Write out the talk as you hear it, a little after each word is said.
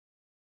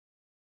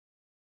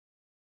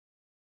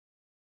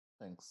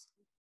Thanks.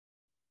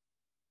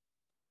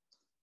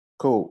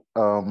 Cool.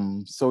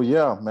 So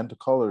yeah,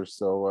 MentorColor.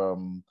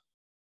 So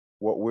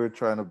what we're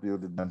trying to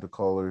build in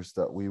MentorColor is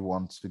that we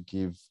want to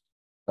give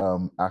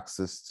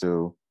access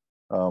to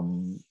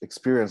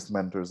experienced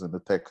mentors in the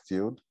tech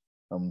field.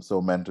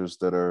 So mentors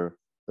that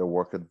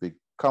work at big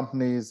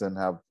companies and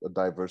have a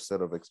diverse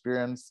set of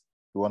experience.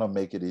 We want to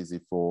make it easy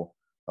for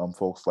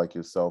folks like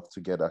yourself to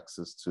get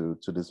access to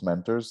these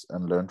mentors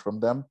and learn from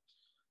them.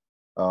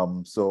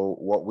 So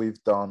what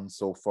we've done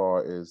so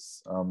far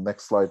is,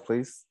 next slide,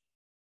 please.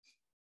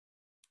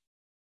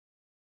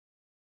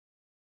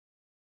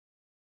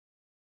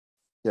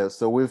 Yeah,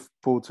 so we've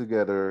pulled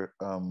together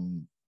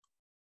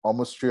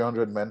almost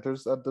 300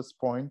 mentors at this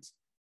point,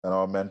 and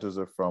our mentors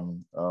are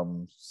from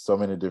so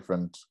many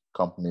different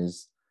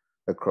companies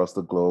across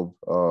the globe,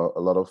 a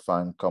lot of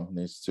fine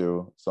companies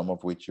too, some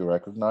of which you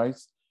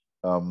recognize.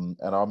 And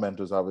our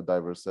mentors have a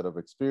diverse set of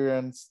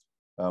experience,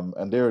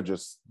 and they're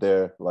just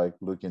there like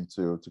looking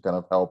to kind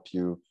of help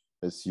you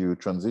as you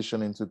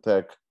transition into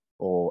tech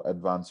or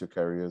advance your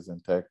careers in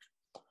tech.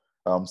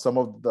 Some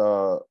of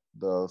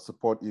the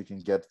support you can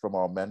get from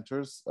our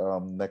mentors,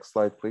 next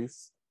slide,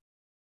 please,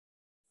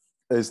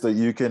 is that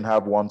you can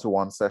have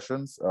one-to-one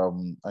sessions.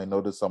 I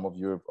know that some of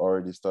you have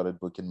already started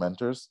booking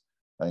mentors.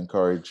 I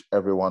encourage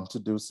everyone to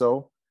do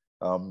so.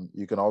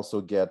 You can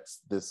also get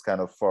this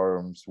kind of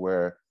forums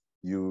where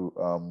you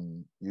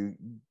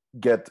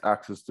get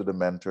access to the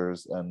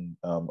mentors, and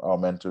our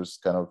mentors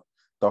kind of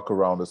talk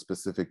around a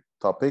specific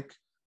topic.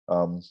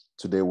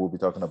 Today we'll be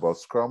talking about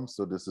Scrum,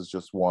 so this is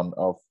just one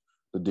of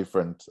the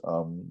different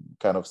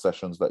kind of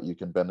sessions that you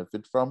can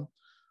benefit from.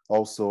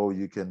 Also,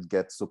 you can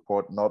get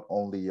support not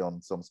only on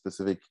some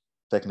specific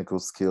technical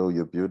skill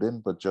you're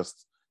building, but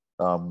just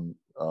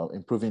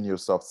improving your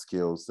soft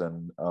skills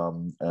and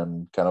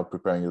kind of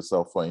preparing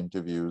yourself for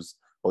interviews,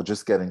 or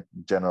just getting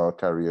general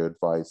career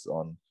advice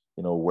on,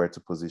 you know, where to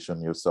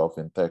position yourself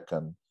in tech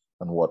and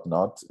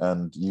whatnot.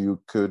 And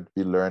you could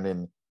be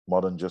learning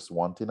more than just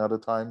one thing at a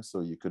time.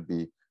 So you could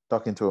be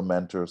talking to a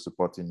mentor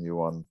supporting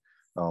you on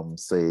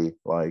say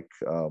like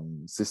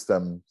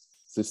system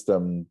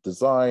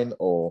design,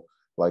 or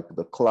like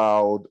the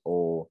cloud,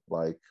 or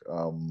like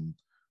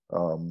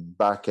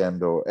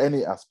backend, or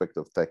any aspect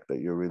of tech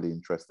that you're really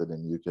interested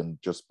in. You can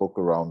just poke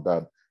around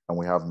that, and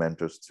we have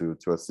mentors to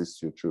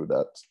assist you through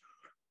that.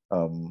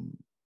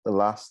 The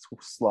last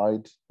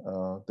slide,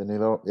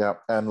 Danilo. Yeah,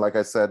 and like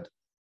I said,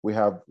 we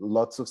have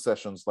lots of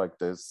sessions like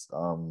this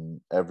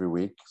every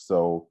week.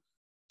 So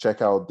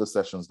check out the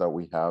sessions that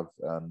we have,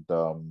 and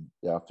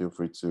yeah, feel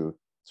free to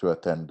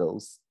attend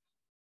those.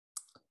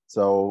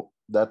 So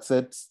that's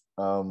it.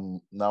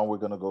 Now we're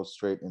gonna go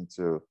straight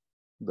into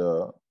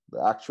the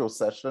actual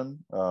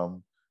session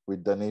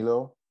with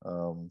Danilo.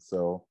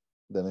 So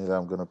Danilo,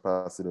 I'm gonna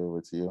pass it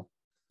over to you.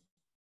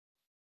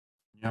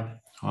 Yeah,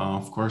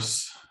 of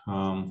course.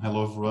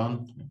 Hello,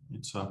 everyone.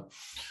 It's a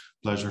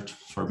pleasure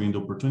for having the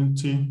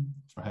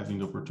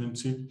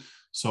opportunity.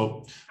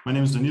 So my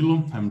name is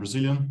Danilo. I'm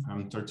Brazilian.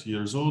 I'm 30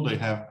 years old.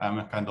 I'm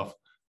a kind of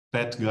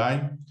pet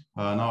guy.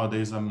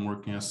 Nowadays, I'm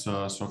working as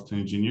a software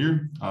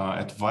engineer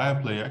at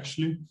Viaplay,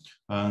 actually.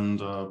 And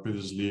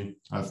previously,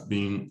 I've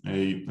been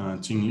a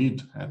team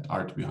lead at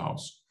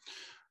Artifacts.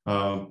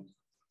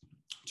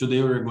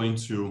 Today, we're going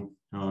to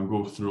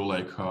go through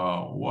like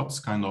what's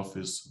kind of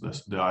is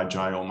the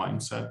agile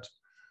mindset,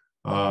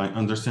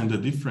 understand the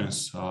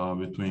difference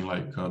between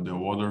like the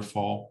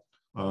waterfall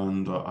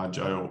and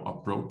agile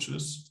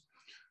approaches.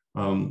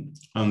 And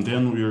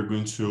then we are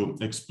going to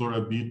explore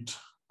a bit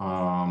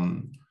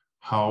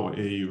how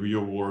a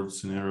real world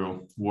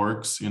scenario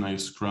works in a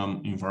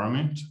Scrum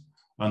environment.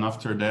 And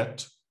after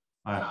that,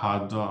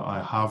 I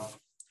have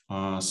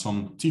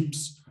some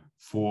tips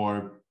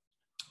for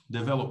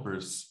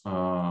developers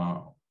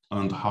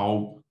and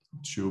how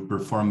to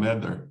perform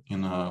better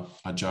in an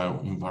agile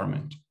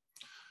environment.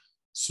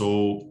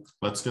 So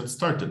let's get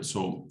started.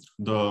 So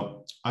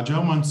the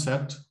agile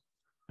mindset,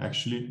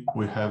 actually,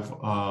 we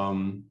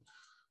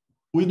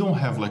don't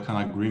have like an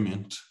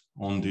agreement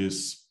on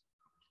this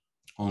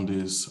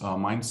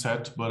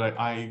mindset, but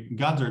I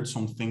gathered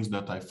some things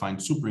that I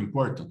find super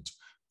important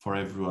for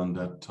everyone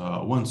that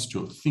wants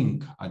to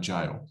think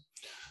agile.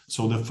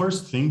 So the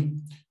first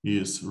thing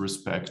is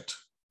respect.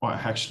 Well,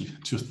 actually,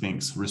 two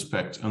things: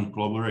 respect and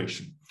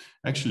collaboration.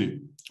 Actually,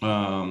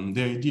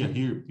 the idea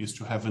here is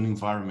to have an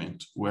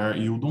environment where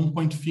you don't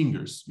point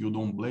fingers, you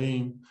don't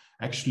blame.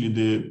 Actually,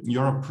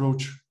 your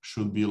approach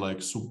should be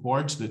like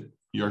support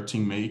your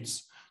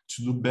teammates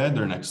to do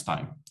better next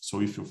time. So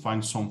if you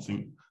find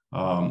something,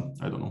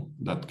 I don't know,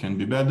 that can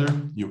be better,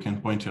 you can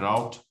point it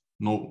out.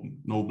 No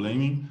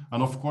blaming,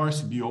 and of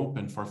course, be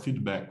open for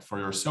feedback for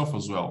yourself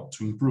as well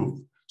to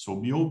improve. So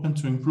be open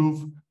to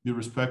improve, be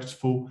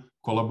respectful,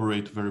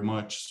 collaborate very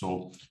much.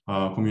 So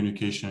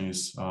communication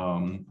is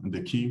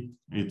the key.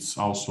 It's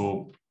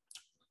also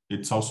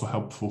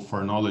helpful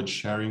for knowledge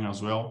sharing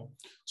as well.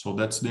 So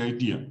that's the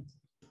idea.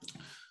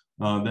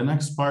 The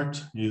next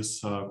part is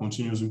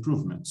continuous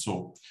improvement.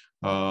 So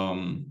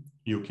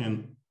you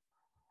can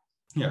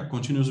yeah,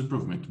 continuous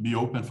improvement. Be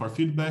open for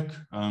feedback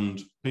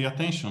and pay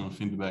attention to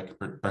feedback,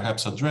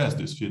 perhaps address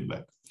this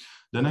feedback.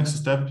 The next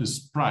step is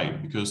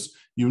pride, because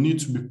you need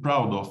to be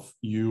proud of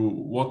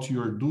what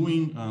you're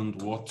doing and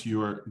what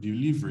you're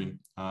delivering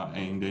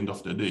in the end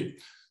of the day.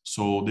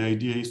 So the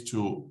idea is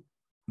to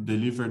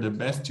deliver the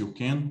best you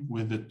can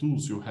with the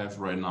tools you have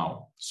right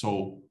now.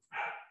 So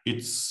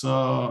it's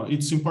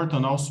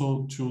important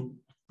also to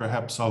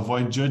perhaps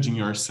avoid judging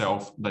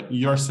yourself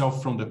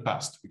from the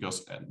past,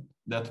 because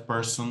that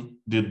person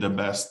did the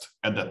best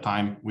at that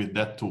time with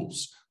that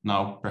tools.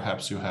 Now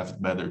perhaps you have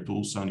better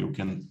tools and you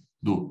can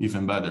do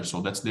even better. So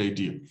that's the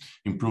idea.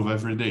 Improve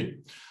every day.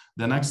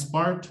 The next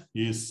part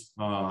is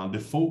the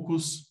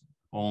focus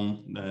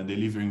on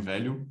delivering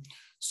value.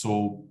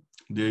 So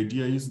the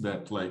idea is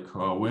that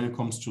when it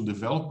comes to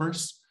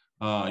developers,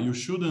 you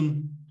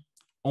shouldn't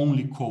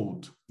only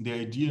code. The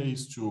idea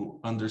is to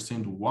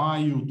understand why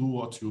you do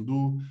what you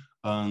do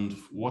and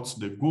what's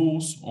the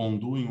goals on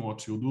doing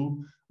what you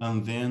do.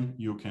 And then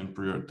you can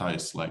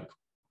prioritize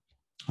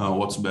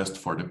what's best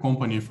for the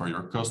company, for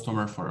your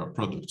customer, for your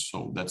product.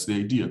 So that's the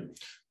idea.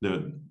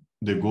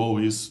 The goal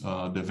is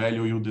the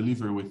value you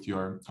deliver with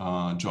your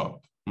job.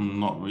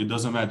 No, it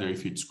doesn't matter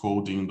if it's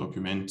coding,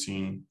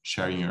 documenting,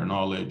 sharing your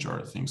knowledge,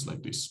 or things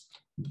like this.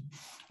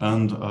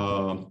 And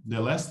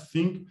the last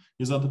thing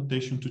is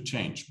adaptation to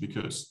change,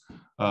 because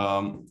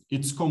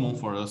it's common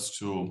for us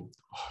to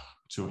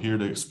hear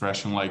the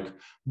expression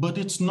but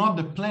it's not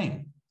the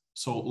plan.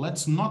 So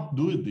let's not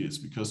do this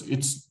because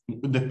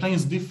the plan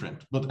is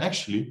different. But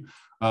actually,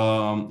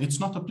 it's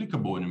not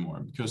applicable anymore,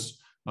 because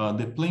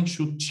the plan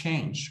should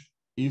change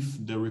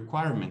if the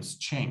requirements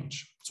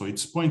change. So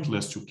it's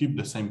pointless to keep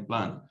the same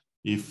plan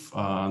if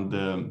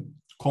the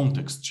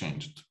context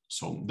changed.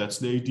 So that's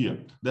the idea.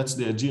 That's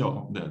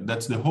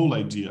the whole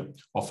idea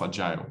of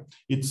Agile.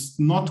 It's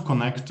not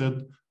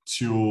connected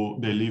to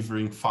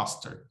delivering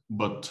faster,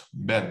 but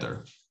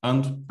better.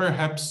 And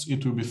perhaps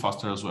it will be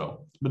faster as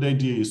well. But the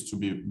idea is to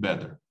be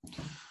better.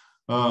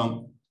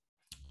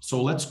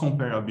 So let's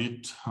compare a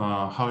bit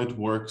how it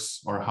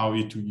works, or how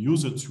it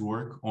used to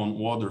work on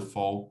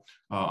waterfall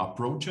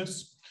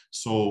approaches.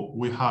 So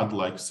we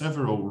had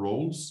several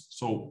roles,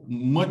 so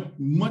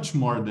much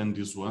more than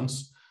these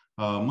ones,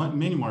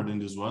 many more than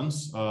these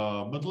ones.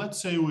 But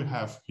let's say we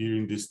have here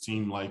in this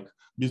team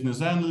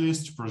business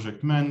analysts,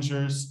 project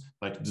managers,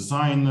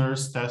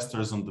 designers,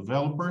 testers, and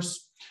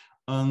developers,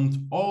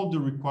 and all the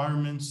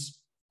requirements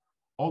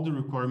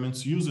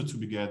used to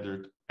be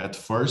gathered at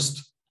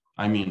first.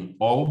 I mean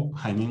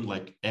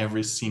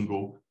every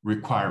single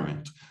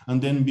requirement.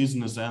 And then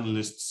business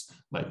analysts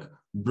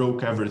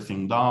broke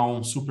everything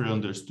down, super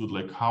understood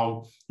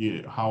how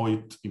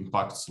it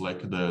impacts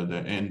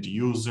the end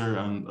user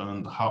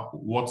and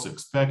what's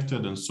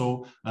expected and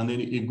so. And then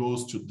it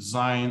goes to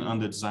design,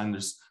 and the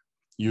designers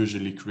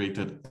usually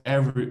created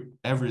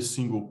every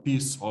single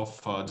piece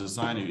of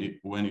design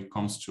when it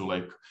comes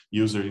to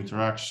user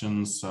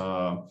interactions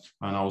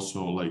and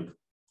also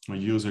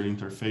user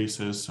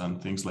interfaces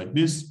and things like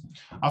this.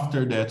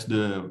 After that,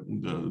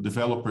 the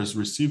developers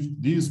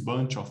received this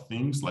bunch of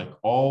things,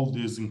 all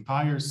this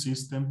entire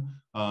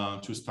system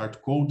to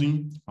start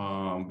coding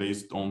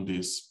based on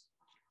this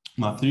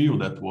material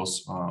that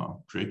was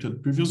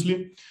created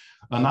previously.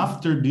 And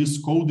after this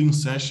coding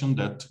session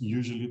that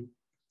usually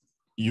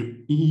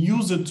you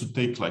use it to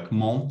take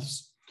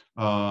months,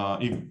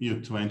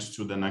 it went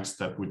to the next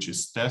step, which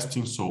is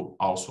testing. So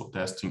also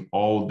testing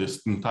all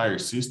this entire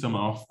system.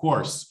 And of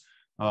course,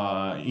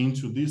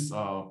 into these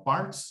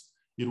parts,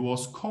 it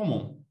was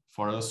common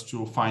for us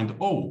to find,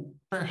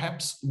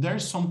 perhaps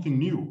there's something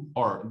new,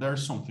 or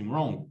there's something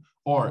wrong,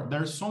 or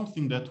there's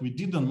something that we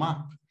didn't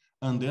map.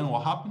 And then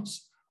what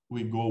happens?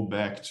 We go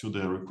back to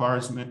the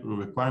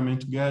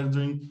requirement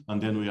gathering,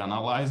 and then we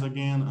analyze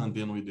again, and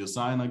then we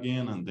design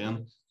again, and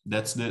then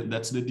that's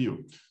the deal.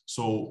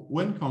 So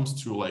when it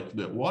comes to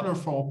the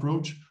waterfall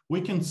approach,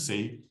 we can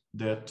say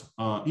that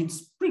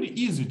it's pretty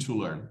easy to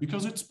learn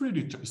because it's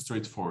pretty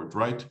straightforward,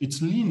 right? It's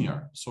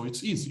linear, so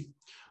it's easy.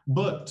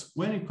 But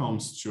when it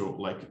comes to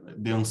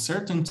the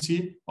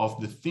uncertainty of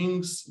the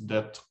things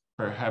that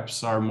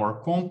perhaps are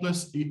more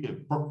complex,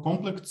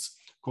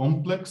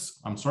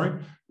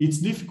 it's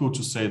difficult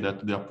to say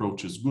that the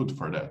approach is good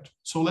for that.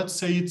 So let's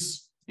say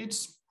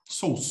it's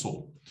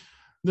so-so.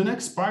 The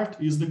next part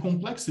is the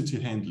complexity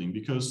handling,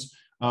 because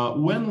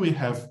when we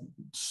have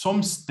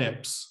some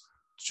steps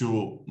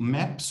to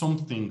map some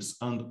things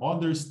and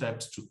other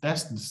steps to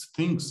test these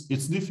things,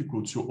 it's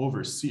difficult to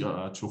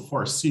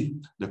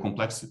foresee the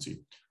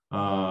complexity.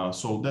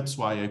 So that's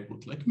why I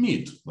put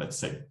mid, let's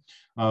say.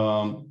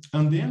 And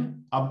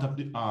then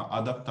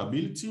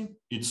adaptability,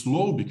 it's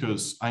low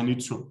because I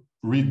need to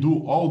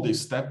redo all the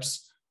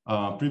steps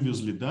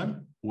previously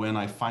done when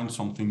I find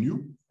something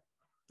new.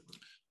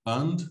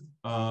 And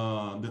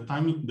the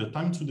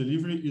time to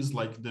delivery is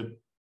the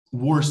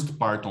worst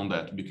part on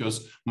that,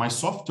 because my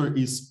software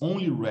is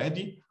only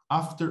ready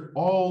after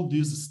all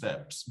these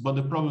steps. But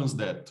the problem is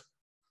that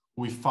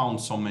we found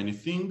so many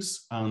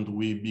things and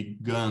we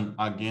began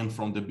again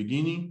from the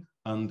beginning,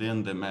 and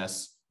then the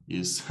mess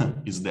is,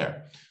 is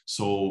there.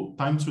 So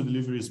time to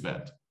delivery is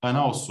bad. And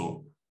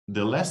also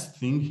the last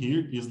thing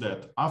here is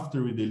that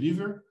after we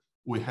deliver,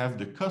 we have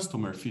the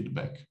customer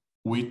feedback,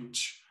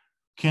 which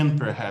can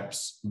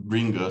perhaps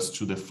bring us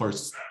to the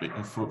first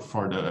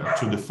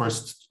to the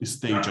first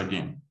stage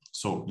again.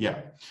 So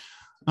yeah.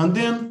 And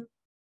then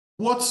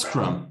what's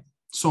Scrum?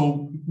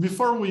 So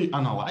before we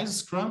analyze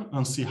Scrum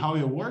and see how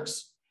it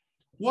works,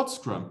 what's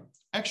Scrum?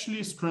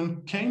 Actually,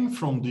 Scrum came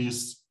from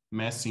this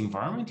messy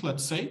environment,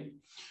 let's say,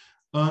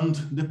 and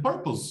the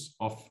purpose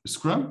of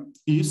Scrum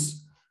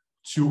is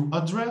to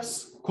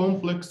address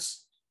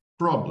complex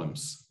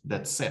problems.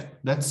 That's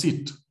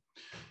it.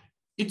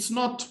 It's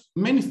not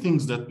many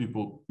things that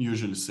people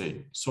usually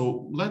say.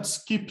 So let's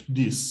skip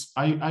this.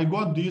 I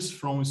got this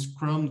from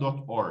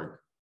scrum.org,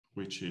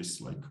 which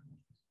is like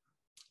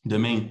the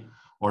main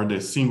or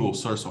the single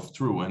source of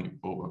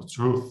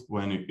truth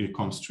when it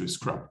comes to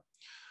Scrum.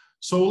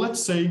 So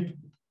let's say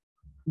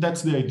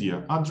that's the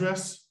idea.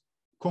 Address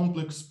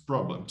complex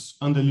problems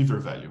and deliver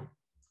value.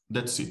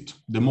 That's it.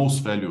 The most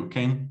value we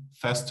can,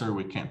 faster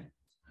we can.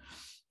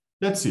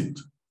 That's it.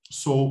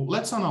 So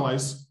let's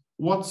analyze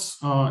what's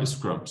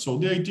Scrum. So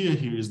the idea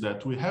here is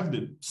that we have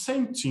the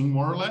same team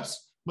more or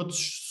less, but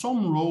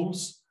some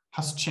roles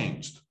has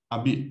changed a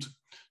bit.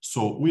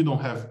 So we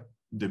don't have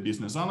the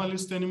business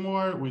analyst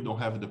anymore. We don't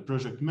have the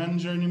project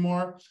manager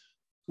anymore.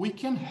 We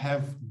can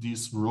have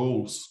these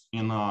roles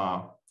in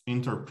an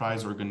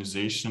enterprise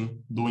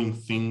organization doing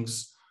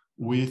things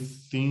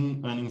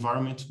within an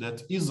environment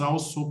that is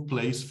also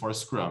place for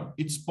Scrum.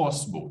 It's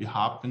possible, it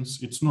happens,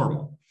 it's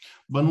normal.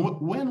 But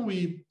when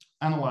we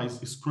analyze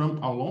Scrum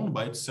alone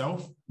by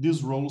itself,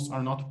 these roles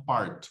are not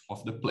part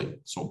of the play.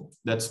 So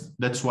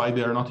that's why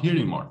they are not here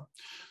anymore.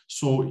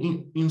 So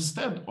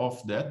instead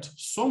of that,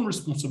 some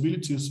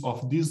responsibilities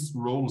of these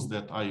roles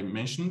that I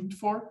mentioned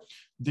before,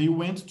 they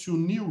went to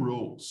new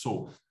roles.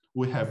 So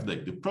we have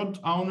like the product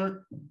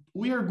owner.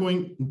 We are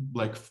going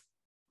like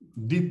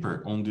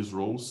deeper on these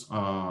roles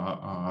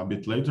a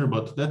bit later,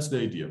 but that's the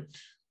idea.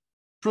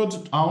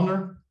 Product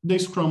owner, the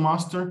Scrum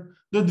Master,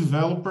 the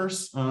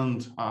developers,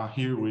 and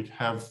here we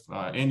have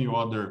any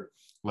other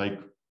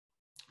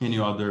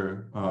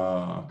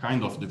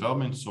kind of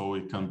development. So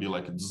it can be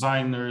like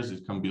designers,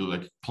 it can be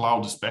like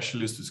cloud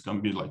specialists, it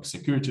can be like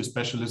security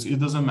specialists, it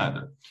doesn't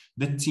matter.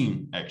 The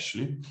team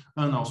actually,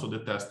 and also the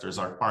testers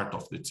are part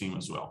of the team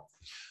as well.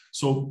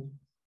 So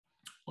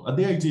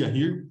the idea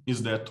here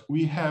is that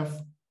we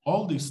have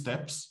all these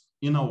steps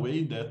in a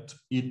way that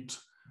it,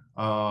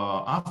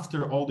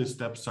 after all the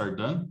steps are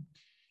done,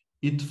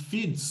 it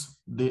feeds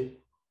the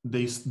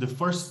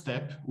first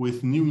step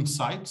with new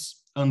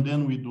insights, and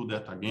then we do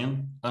that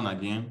again and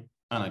again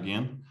and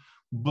again,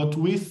 but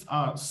with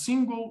a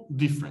single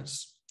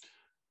difference.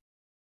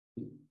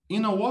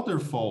 In a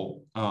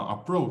waterfall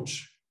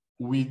approach,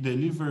 we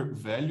deliver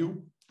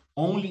value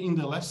only in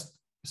the last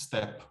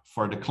step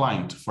for the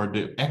client, for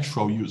the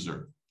actual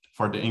user,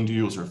 for the end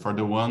user, for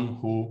the one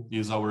who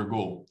is our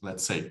goal,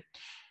 let's say.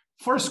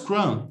 For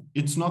Scrum,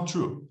 it's not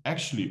true.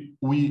 Actually,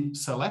 we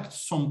select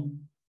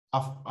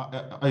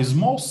a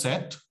small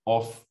set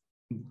of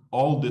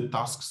all the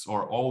tasks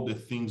or all the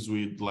things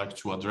we'd like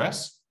to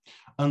address,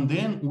 and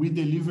then we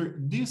deliver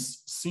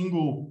this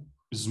single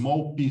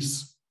small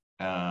piece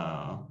in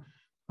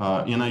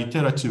an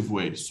iterative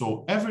way.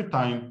 So every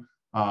time,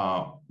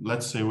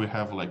 let's say we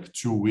have like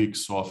 2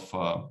 weeks of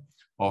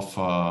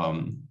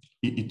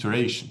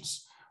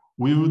iterations,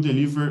 we will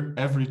deliver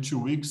every 2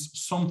 weeks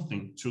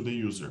something to the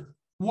user.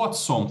 What's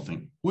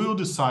something? We will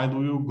decide,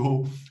 we will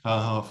go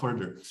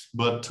further.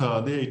 But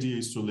the idea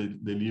is to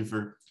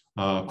deliver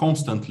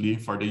constantly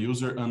for the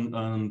user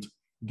and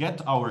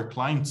get our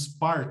clients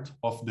part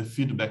of the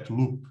feedback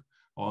loop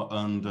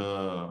and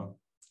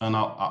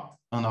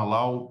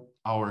allow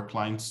our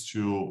clients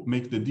to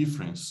make the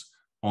difference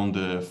on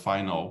the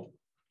final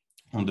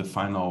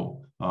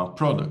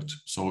product.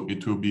 So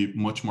it will be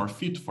much more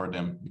fit for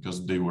them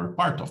because they were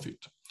part of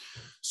it.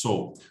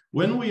 So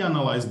when we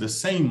analyze the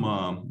same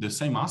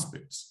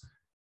aspects,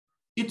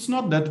 it's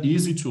not that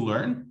easy to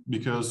learn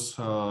because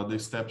the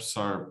steps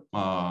are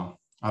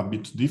a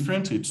bit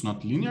different. It's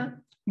not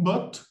linear,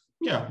 but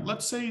yeah,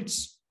 let's say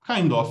it's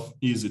kind of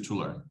easy to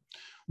learn.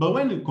 But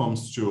when it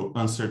comes to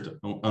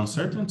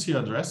uncertainty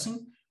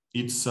addressing,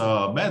 it's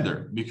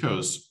better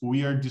because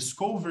we are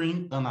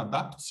discovering and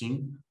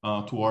adapting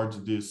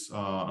towards this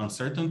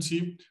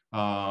uncertainty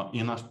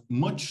in a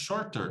much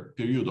shorter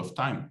period of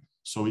time.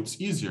 So it's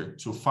easier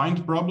to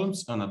find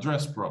problems and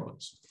address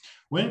problems.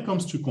 When it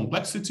comes to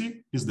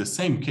complexity, it's the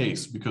same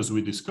case because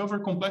we discover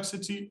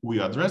complexity, we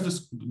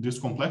address this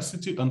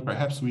complexity, and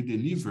perhaps we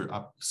deliver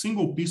a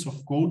single piece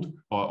of code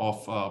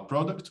or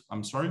product,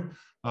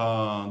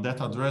 that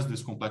address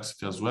this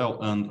complexity as well,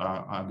 and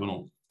I don't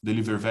know,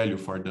 deliver value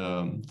for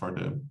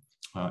the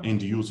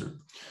end user.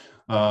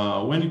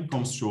 When it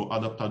comes to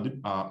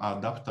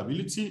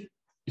adaptability,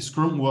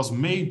 Scrum was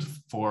made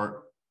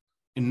for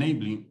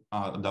enabling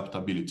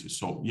adaptability.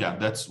 So yeah,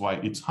 that's why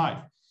it's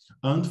high.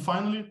 And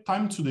finally,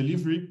 time to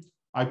delivery,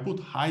 I put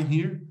high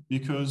here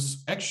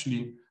because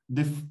actually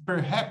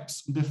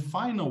perhaps the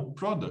final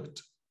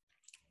product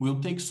will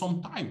take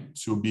some time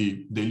to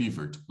be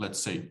delivered, let's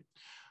say,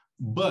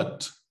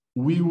 but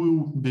we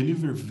will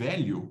deliver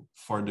value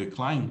for the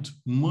client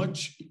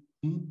much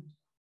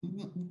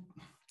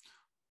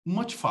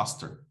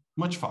faster,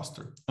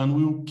 and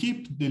we'll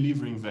keep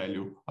delivering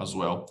value as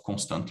well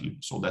constantly.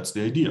 So that's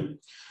the idea.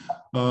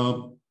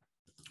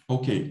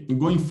 Okay,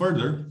 going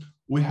further,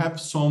 we have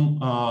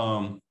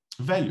some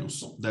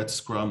values that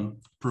Scrum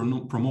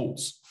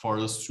promotes for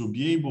us to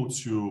be able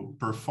to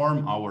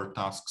perform our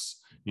tasks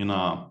in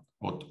a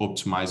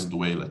optimized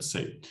way, let's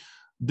say.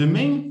 The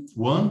main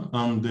one,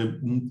 and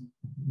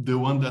the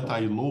one that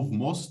I love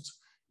most,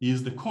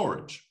 is the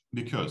courage,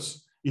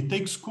 because it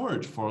takes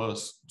courage for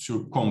us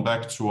to come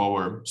back to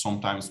our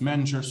sometimes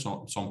manager,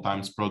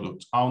 sometimes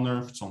product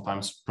owner,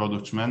 sometimes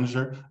product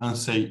manager, and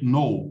say,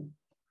 no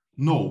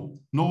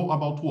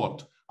about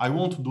what? I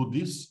won't do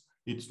this.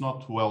 It's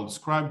not well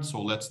described,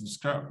 so let's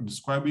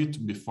describe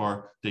it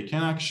before taking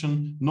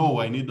action. No,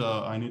 I need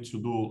to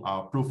do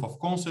a proof of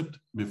concept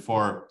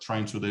before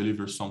trying to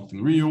deliver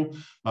something real.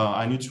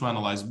 I need to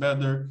analyze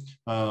better.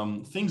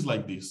 Things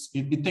like this.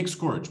 It takes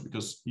courage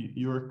because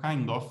you're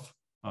kind of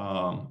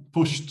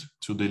pushed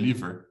to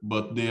deliver,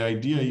 but the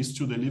idea is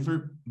to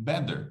deliver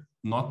better,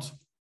 not,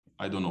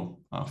 I don't know,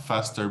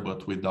 faster,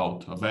 but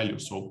without a value.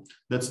 So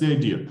that's the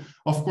idea.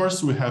 Of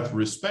course, we have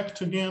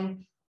respect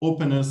again.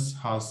 Openness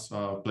has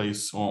a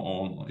place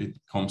on it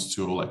comes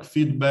to like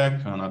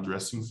feedback and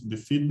addressing the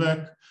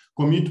feedback.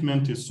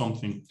 Commitment is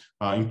something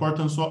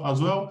important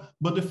as well,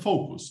 but the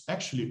focus,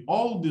 actually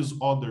all these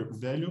other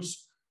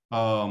values,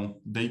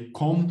 they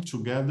come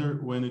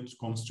together when it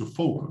comes to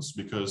focus,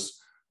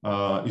 because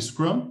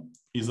Scrum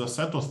is a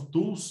set of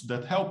tools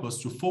that help us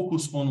to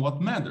focus on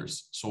what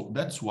matters. So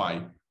that's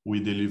why we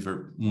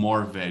deliver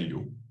more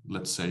value,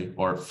 let's say,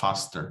 or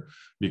faster,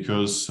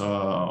 because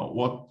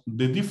what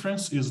the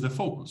difference is the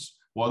focus.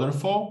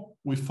 Waterfall,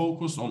 we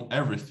focus on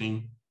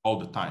everything all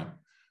the time.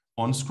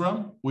 On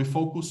Scrum, we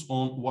focus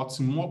on what's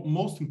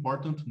most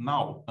important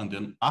now, and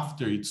then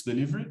after it's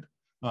delivered,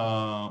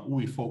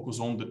 we focus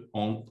on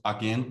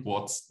again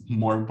what's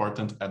more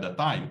important at the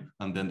time,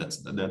 and then that's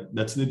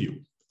the deal.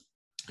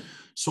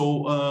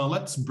 So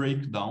let's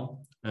break down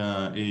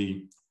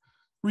a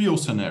real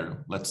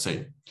scenario, let's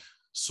say.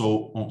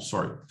 So,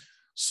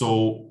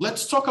 So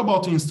let's talk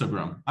about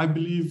Instagram. I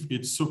believe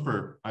it's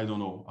super, I don't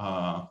know,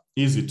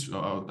 easy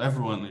to,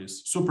 everyone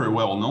is super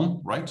well known,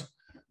 right?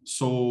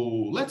 So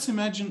let's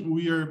imagine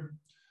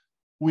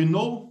we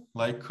know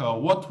like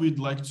what we'd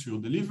like to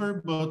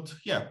deliver, but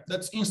yeah,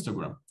 that's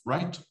Instagram,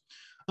 right?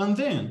 And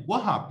then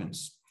what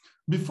happens?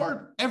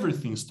 Before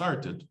everything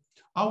started,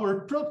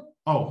 the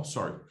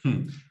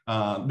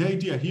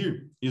idea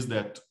here is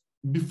that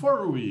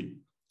before we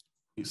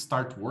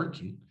start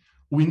working,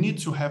 we need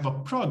to have a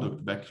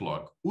product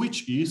backlog,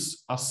 which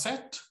is a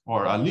set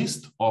or a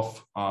list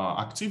of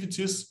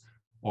activities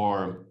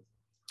or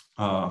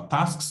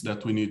tasks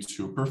that we need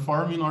to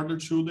perform in order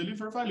to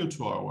deliver value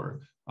to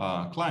our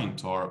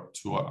client, or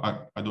to,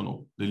 I don't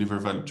know, deliver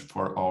value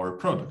for our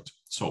product.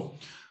 So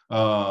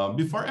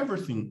before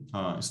everything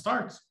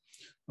starts,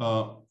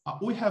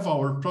 we have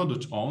our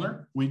product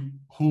owner,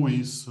 who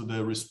is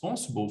the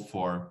responsible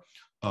for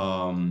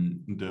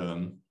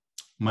the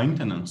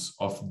maintenance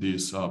of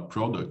this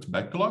product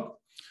backlog.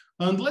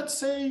 And let's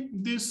say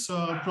this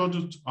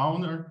product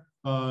owner,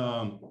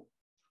 I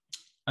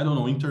don't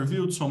know,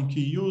 interviewed some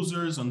key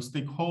users and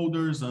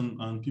stakeholders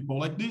and people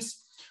like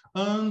this.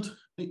 And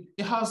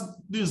it has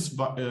this,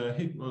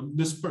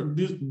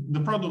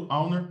 the product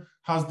owner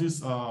has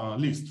this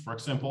list. For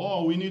example,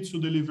 oh, we need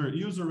to deliver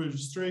user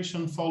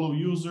registration, follow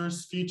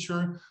users,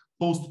 feature,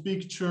 post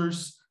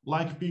pictures,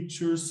 like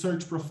pictures,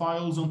 search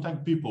profiles, and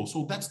tag people.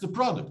 So that's the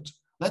product.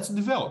 Let's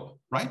develop,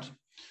 right?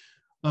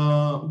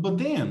 But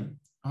then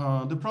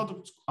the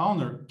product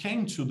owner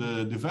came to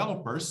the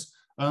developers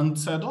and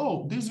said,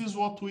 oh, this is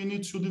what we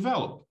need to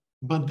develop.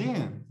 But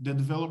then the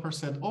developer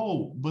said,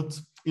 oh, but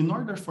in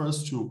order for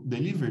us to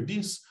deliver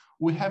this,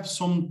 we have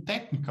some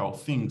technical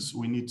things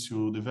we need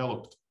to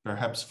develop,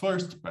 perhaps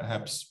first,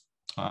 perhaps,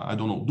 I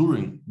don't know,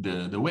 during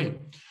the way.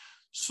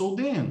 So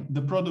then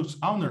the product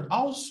owner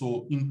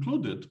also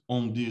included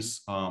on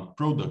this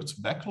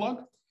product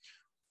backlog.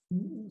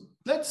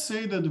 Let's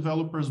say the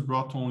developers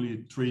brought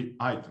only 3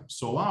 items.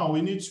 So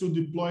we need to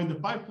deploy the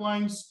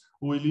pipelines.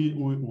 We need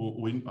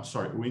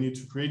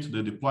to create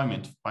the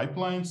deployment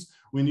pipelines.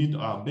 We need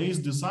a base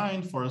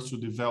design for us to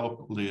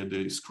develop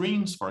the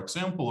screens, for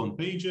example, and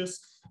pages.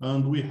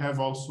 And we have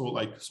also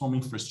like some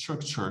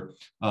infrastructure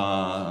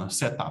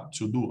setup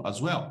to do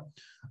as well.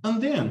 And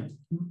then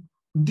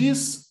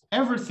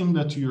everything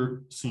that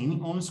you're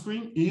seeing on the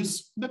screen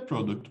is the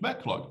product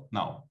backlog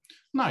now.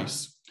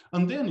 Nice.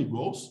 And then it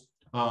goes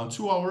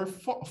to our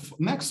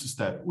next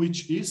step,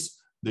 which is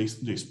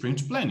the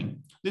sprint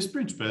planning. The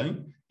sprint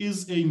planning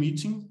is a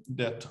meeting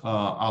that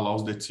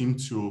allows the team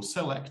to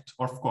select,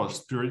 of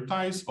course,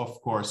 prioritize,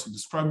 of course,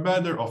 describe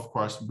better, of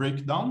course,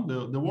 break down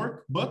the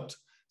work, but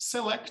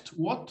select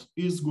what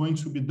is going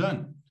to be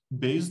done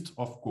based,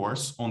 of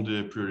course, on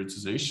the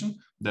prioritization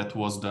that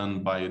was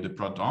done by the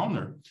product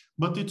owner,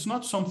 but it's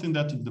not something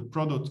that the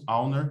product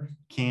owner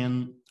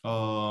can,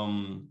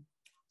 I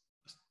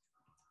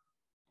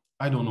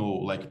don't know,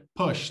 like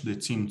push the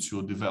team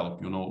to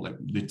develop, you know, like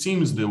the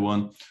team is the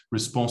one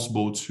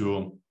responsible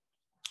to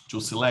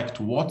select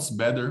what's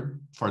better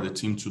for the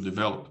team to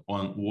develop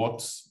on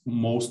what's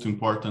most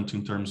important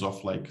in terms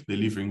of like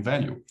delivering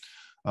value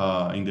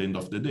in the end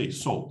of the day.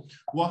 So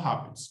what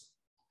happens?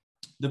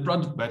 The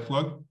product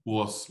backlog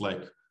was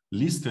like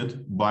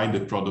listed by the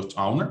product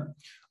owner,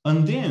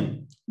 and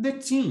then the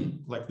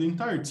team, like the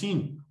entire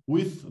team,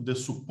 with the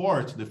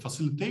support, the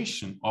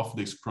facilitation of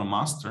the Scrum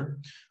Master,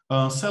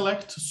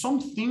 select some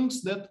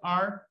things that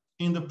are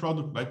in the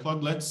product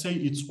backlog. Let's say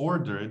it's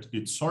ordered,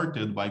 it's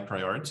sorted by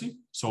priority.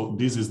 So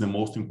this is the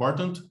most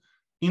important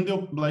in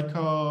the like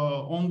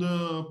on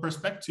the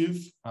perspective,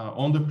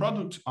 on the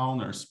product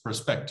owner's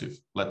perspective,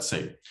 let's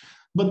say.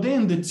 But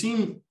then the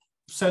team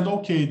said,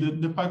 okay,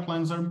 the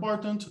pipelines are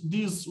important.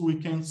 These we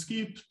can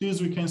skip,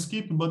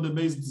 but the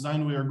base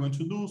design we are going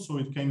to do. So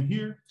it came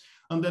here.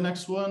 And the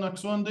next one,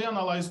 they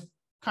analyzed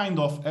kind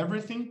of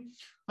everything.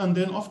 And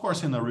then, of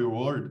course, in a real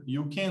world,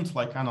 you can't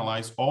like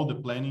analyze all the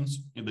plannings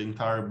in the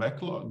entire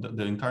backlog,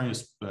 the entire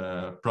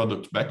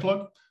product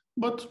backlog.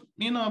 But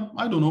in a,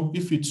 I don't know,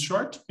 if it's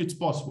short, it's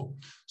possible.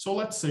 So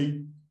let's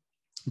say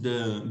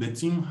the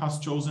team has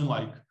chosen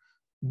like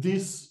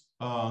these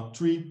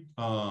three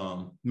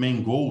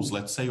main goals,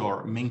 let's say,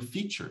 or main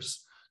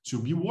features to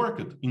be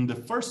worked in the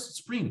first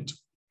sprint.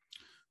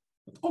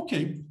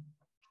 Okay,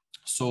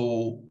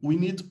 so we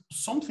need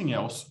something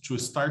else to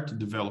start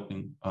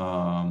developing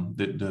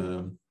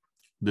the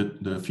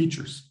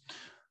features.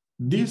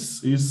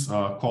 This is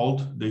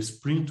called the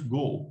sprint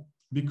goal,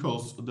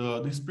 because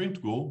the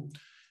sprint goal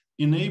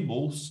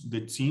enables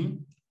the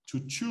team to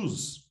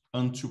choose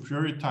and to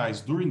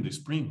prioritize during the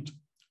sprint,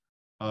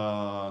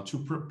 to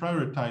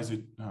prioritize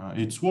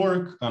its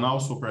work, and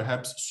also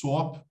perhaps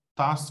swap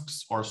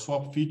tasks or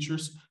swap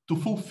features to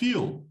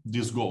fulfill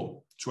this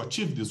goal, to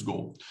achieve this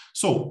goal.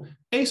 So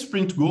a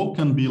sprint goal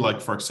can be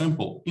like, for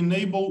example,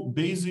 enable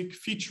basic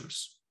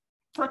features,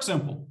 for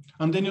example.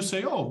 And then you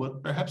say, oh,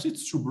 but perhaps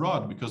it's too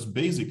broad because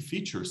basic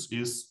features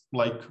is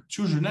like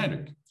too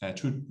generic.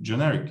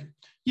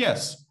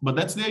 Yes, but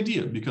that's the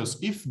idea, because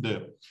if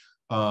the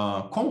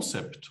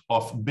concept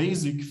of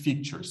basic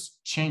features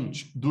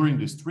change during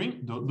the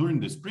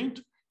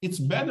sprint, it's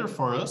better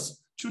for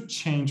us to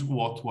change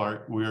what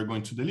we are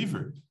going to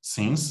deliver,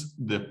 since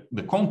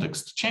the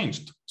context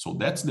changed. So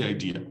that's the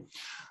idea.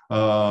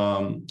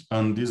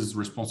 And this is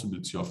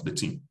responsibility of the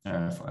team.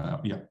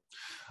 Yeah.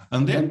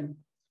 And then,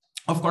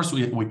 of course,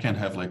 we can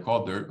have like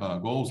other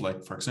goals,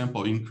 like, for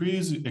example,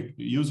 increase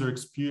user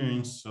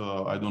experience,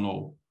 I don't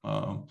know,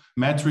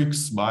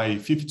 metrics by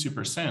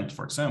 50%,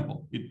 for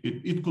example.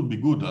 It could be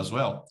good as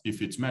well if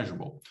it's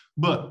measurable.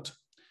 But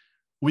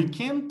we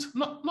can't,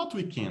 not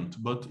we can't,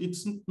 but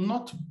it's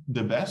not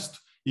the best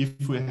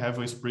if we have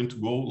a sprint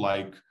goal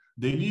like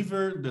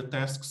deliver the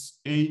tasks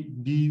A,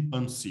 B,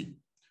 and C.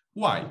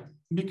 Why?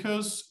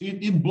 Because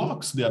it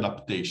blocks the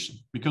adaptation,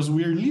 because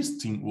we are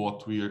listing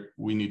what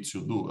we need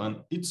to do.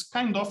 And it's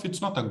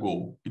it's not a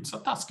goal, it's a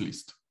task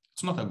list.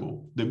 It's not a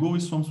goal. The goal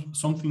is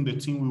something the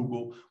team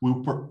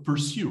will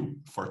pursue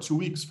for 2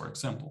 weeks, for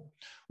example.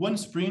 One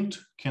sprint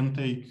can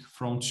take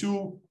from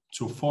 2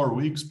 to 4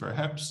 weeks,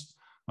 perhaps.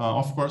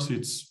 Of course,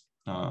 it's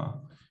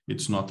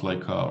not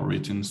like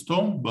written in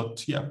stone,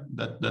 but yeah,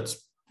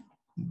 that's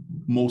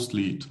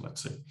mostly it,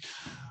 let's say.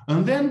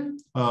 And then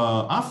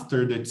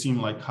after the team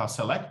has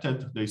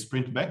selected the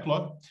sprint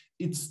backlog,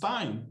 it's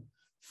time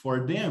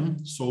for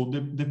them. So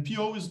the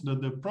PO is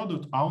the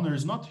product owner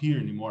is not here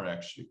anymore,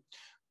 actually.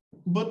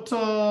 But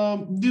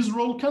this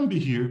role can be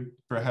here,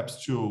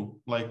 perhaps to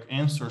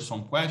answer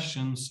some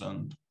questions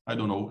and, I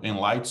don't know,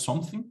 enlighten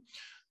something.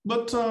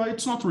 But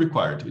it's not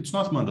required. It's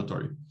not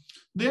mandatory.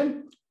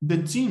 Then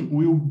the team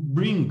will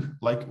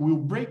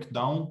break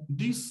down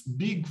these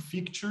big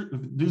features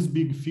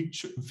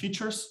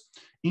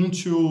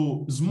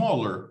into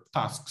smaller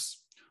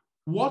tasks.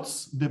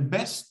 What's the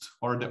best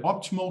or the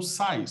optimal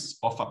size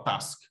of a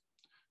task?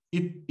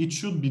 It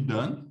should be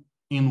done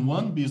in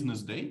one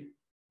business day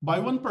by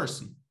one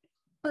person.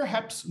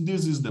 Perhaps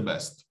this is the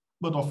best,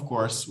 but of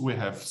course we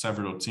have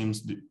several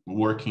teams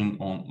working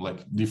on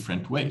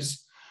different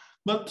ways.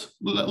 But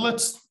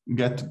let's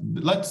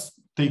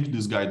take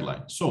this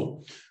guideline.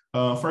 So,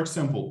 for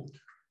example,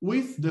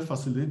 with the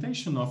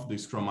facilitation of the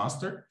Scrum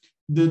Master,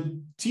 the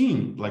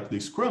team, the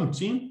Scrum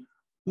team,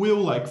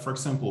 will, for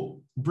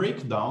example,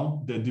 break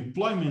down the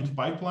deployment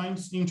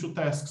pipelines into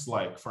tasks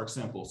for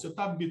example, set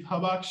up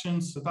GitHub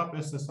Actions, set up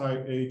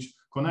SSIH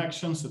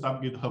connections, set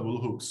up GitHub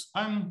hooks.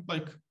 I'm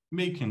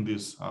making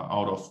this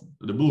out of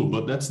the blue,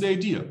 but that's the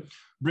idea.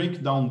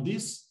 Break down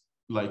this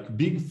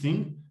big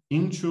thing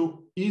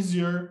into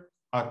easier,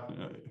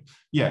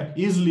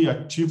 easily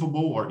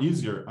achievable or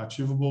easier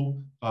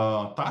achievable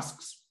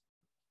tasks.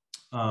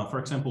 For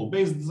example,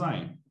 base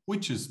design.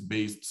 which is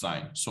base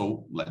design. So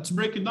let's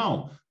break it down.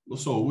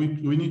 So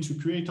we need to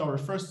create our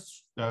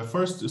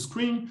first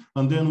screen,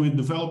 and then we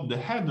develop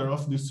the header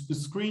of this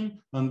screen,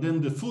 and then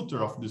the footer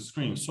of the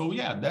screen. So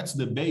yeah, that's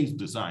the base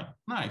design.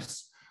 Nice.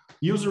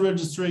 User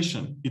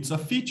registration, it's a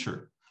feature.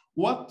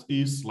 What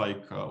is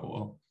like,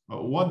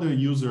 what the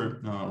user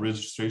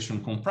registration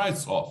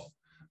comprises of?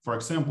 For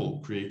example,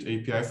 create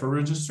API for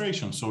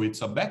registration. So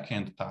it's a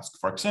backend task,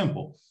 for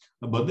example.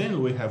 But then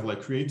we have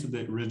like created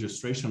the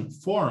registration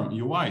form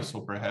UI. So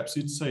perhaps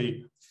it's a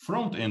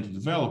front-end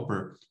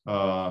developer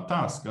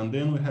task. And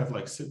then we have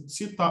like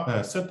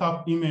set up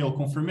email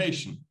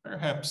confirmation.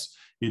 Perhaps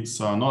it's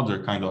another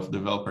kind of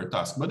developer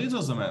task, but it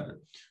doesn't matter.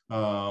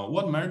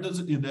 What matters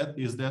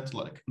is that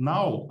like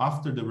now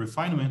after the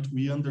refinement,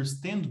 we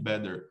understand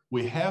better.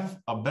 We have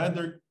a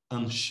better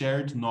and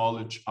shared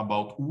knowledge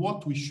about what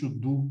we should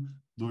do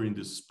during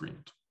this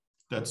sprint.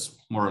 That's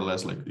more or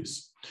less like this.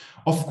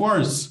 Of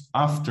course,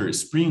 after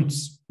sprints,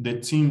 the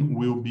team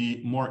will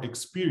be more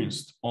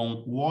experienced on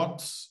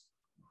what's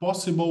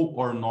possible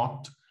or not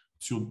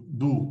to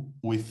do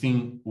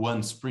within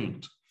one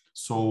sprint.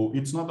 So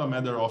it's not a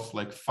matter of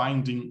like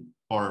finding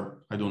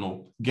or, I don't know,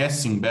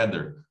 guessing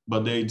better,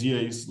 but the idea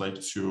is like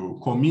to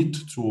commit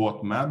to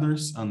what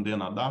matters and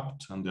then adapt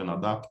and then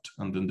adapt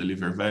and then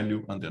deliver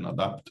value and then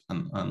adapt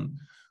and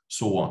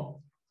so on.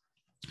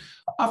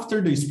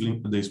 After the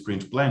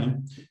sprint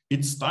planning,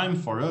 it's time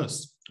for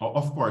us,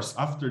 of course,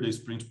 after the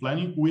sprint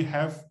planning, we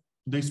have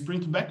the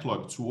sprint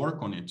backlog to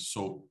work on it.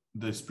 So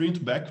the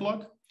sprint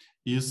backlog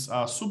is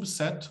a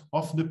subset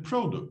of the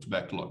product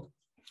backlog.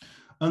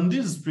 And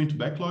this sprint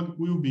backlog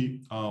will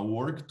be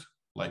worked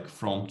like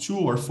from 2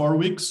 or 4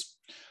 weeks.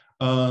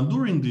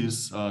 During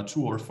these 2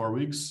 or 4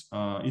 weeks,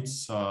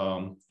 it's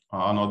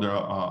another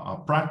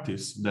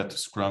practice that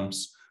Scrum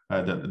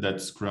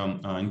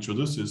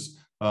introduces,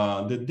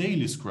 the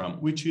daily Scrum,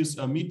 which is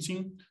a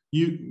meeting.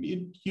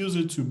 It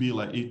uses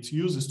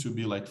to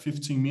be like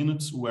 15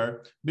 minutes,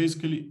 where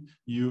basically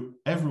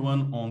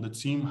everyone on the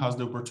team has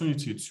the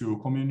opportunity to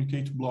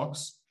communicate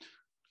blocks,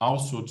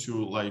 also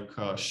to like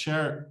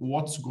share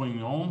what's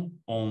going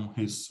on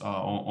his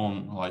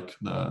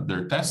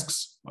their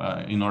tasks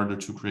in order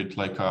to create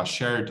like a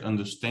shared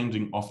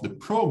understanding of the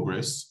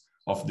progress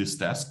of these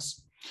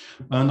tasks,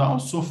 and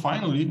also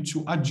finally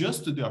to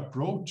adjust the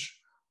approach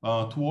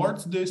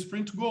towards the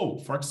sprint goal.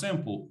 For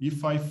example,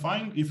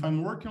 if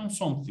I'm working on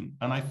something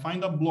and I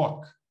find a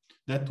block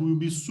that will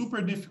be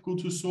super difficult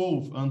to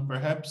solve and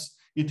perhaps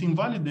it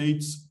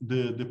invalidates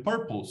the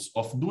purpose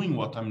of doing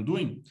what I'm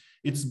doing,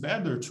 it's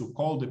better to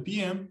call the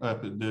PM,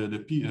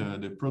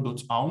 the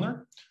product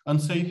owner,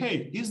 and say,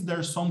 hey, is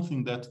there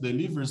something that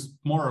delivers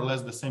more or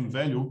less the same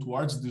value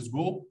towards this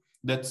goal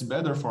that's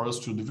better for us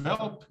to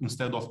develop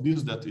instead of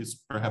this that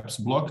is perhaps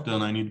blocked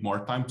and I need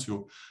more time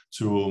to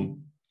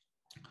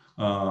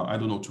I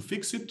don't know, to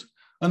fix it.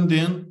 And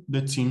then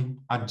the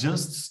team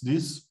adjusts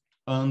this.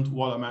 And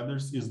what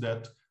matters is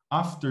that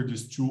after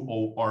these 2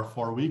 or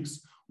 4 weeks,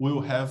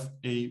 we'll have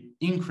an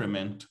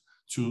increment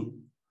to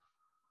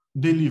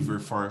deliver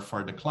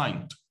for the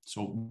client.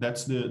 So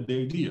that's the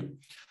idea.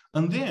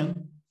 And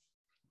then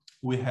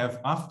we have,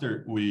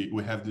 after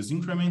we have this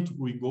increment,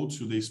 we go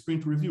to the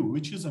sprint review,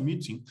 which is a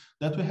meeting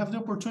that we have the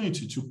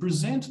opportunity to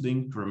present the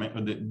increment,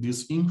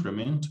 this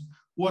increment.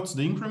 What's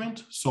the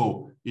increment?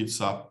 So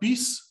it's a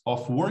piece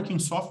of working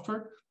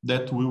software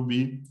that will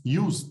be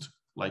used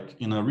like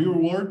in a real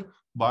world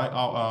by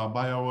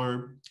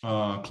our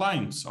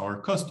clients,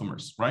 our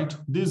customers, right?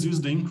 This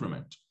is the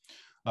increment.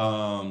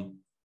 And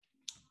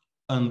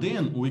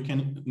then we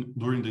can,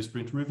 during the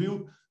sprint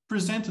review,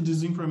 present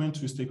this increment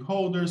to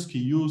stakeholders,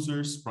 key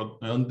users,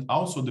 and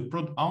also the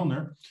product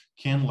owner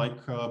can like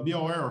be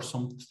aware of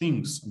some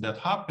things that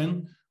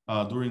happen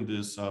during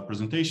this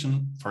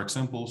presentation, for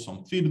example,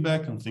 some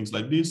feedback and things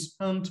like this,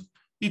 and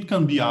it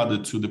can be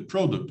added to the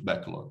product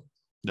backlog.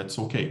 That's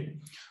okay.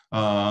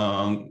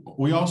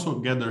 We also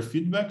gather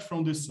feedback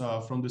from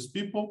these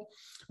people,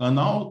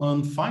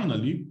 and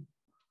finally,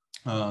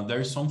 there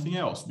is something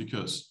else,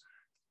 because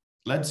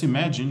let's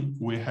imagine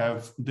we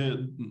have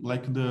the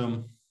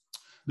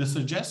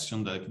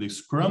suggestion, like the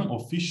Scrum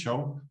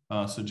official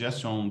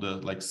suggestion,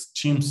 the like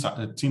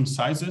team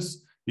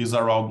sizes is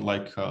around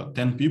like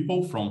 10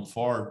 people from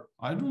 4.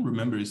 I don't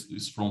remember,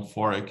 it's from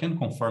 4. I can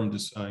confirm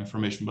this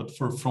information, but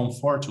from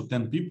 4 to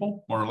 10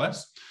 people, more or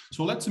less.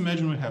 So let's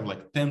imagine we have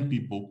like 10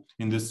 people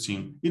in this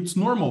team. It's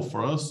normal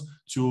for us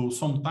to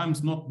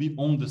sometimes not be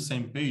on the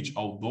same page,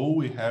 although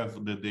we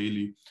have the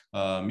daily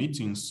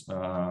meetings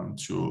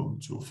to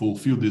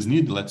fulfill this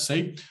need, let's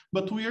say,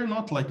 but we are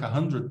not like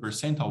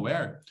 100%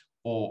 aware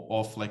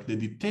of like the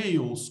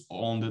details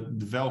on the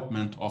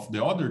development of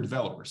the other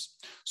developers.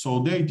 So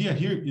the idea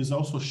here is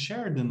also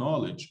share the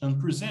knowledge and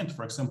present.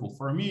 For example,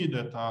 for me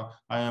that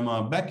I am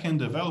a backend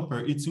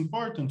developer, it's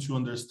important to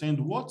understand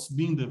what's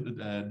being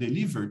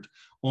delivered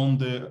on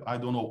the, I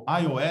don't know,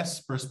 iOS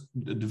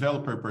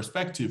developer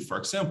perspective, for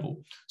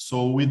example.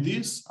 So with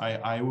this,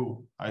 I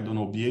will, I don't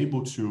know, be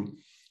able to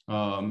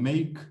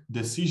make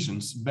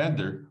decisions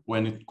better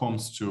when it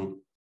comes to,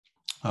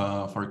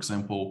 for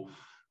example,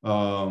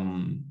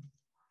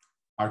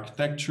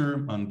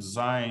 architecture and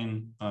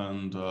design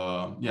and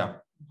yeah,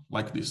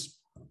 like this.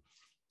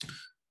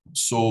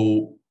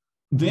 So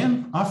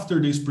then after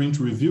the sprint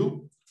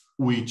review,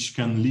 which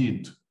can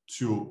lead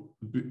to,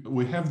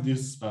 we have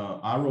this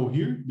arrow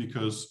here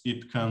because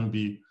it can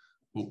be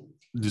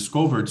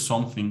discovered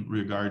something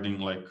regarding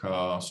like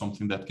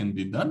something that can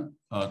be done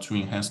to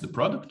enhance the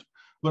product.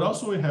 But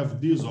also we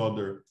have this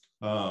other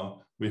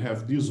arrow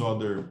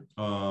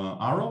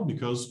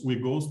because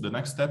the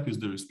next step is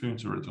the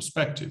sprint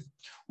retrospective.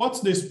 What's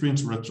the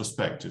sprint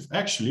retrospective?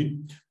 Actually,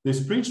 the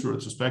sprint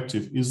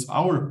retrospective is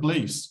our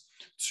place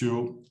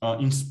to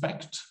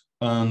inspect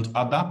and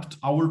adapt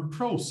our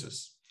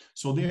process.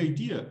 So the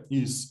idea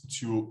is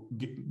to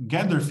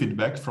gather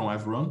feedback from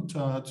everyone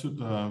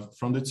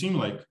from the team.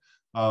 Like,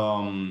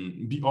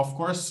 of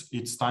course,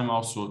 it's time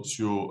also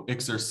to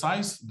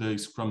exercise the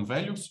Scrum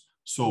values.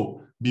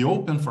 So be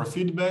open for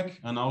feedback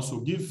and also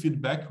give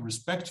feedback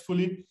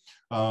respectfully.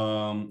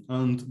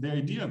 And the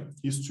idea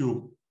is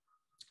to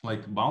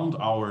like bound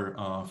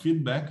our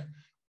feedback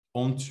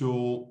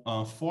onto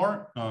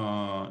four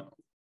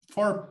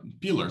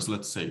pillars,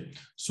 let's say.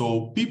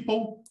 So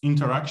people,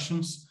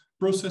 interactions,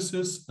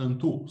 processes, and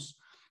tools.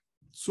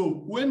 So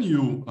when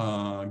you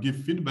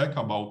give feedback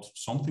about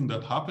something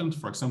that happened,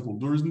 for example,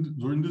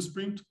 during the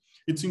sprint,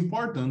 it's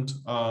important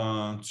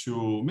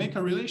to make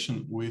a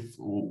relation with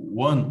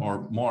one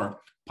or more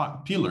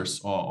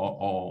pillars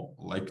or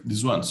like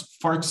these ones.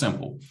 For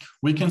example,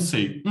 we can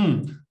say,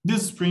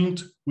 this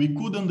sprint, we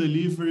couldn't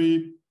deliver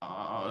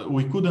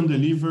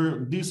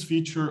this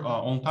feature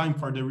on time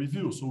for the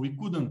review. So we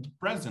couldn't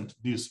present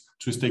this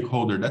to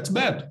stakeholder. That's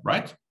bad,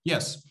 right?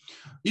 Yes.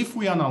 If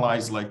we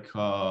analyze like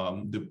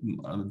from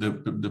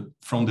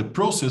the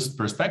process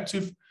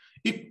perspective,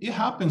 it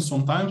happens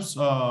sometimes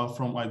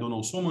from, I don't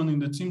know, someone in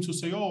the team to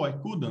say, oh, I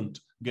couldn't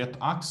get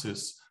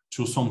access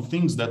to some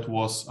things that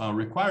was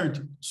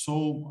required.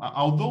 So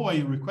although I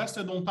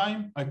requested on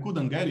time, I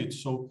couldn't get it.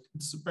 So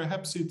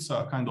perhaps it's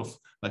a kind of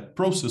like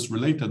process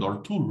related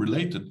or tool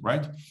related,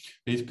 right?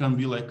 It can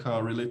be like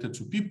related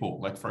to people.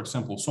 Like, for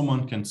example,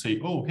 someone can say,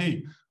 oh,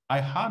 hey, I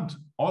had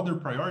other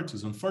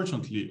priorities,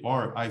 unfortunately,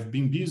 or I've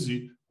been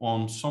busy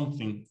on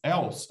something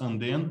else,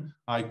 and then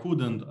I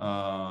couldn't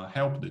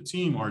help the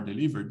team or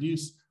deliver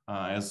this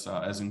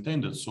as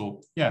intended.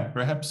 So yeah,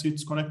 perhaps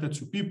it's connected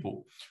to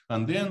people.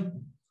 And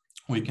then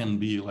we can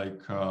be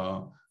like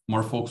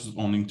more focused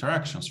on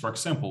interactions. For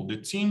example, the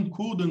team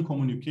couldn't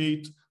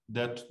communicate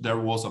that there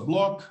was a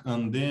block,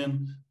 and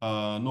then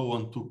no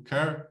one took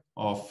care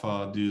of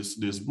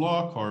this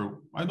block,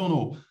 or I don't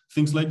know,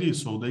 things like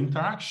this. So the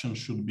interaction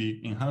should be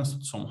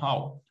enhanced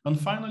somehow. And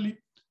finally,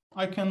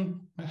 I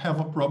can have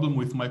a problem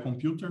with my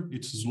computer.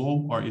 It's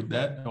slow or it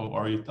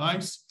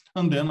dies,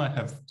 and then I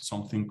have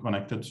something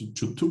connected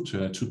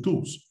to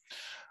tools.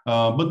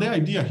 But the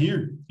idea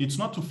here, it's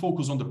not to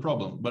focus on the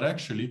problem, but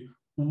actually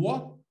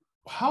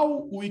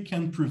how we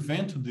can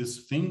prevent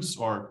these things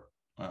or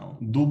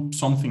do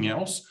something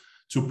else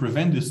to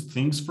prevent these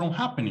things from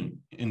happening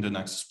in the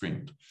next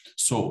sprint.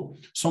 So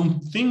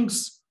some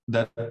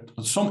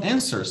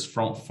answers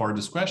for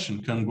this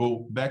question can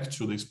go back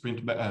to the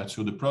sprint,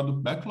 to the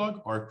product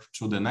backlog or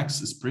to the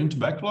next sprint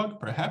backlog,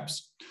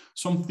 perhaps.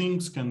 Some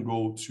things can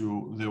go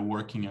to the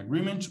working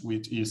agreement,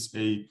 which is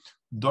a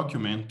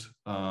document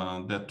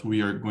that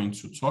we are going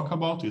to talk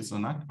about. It's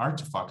an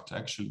artifact,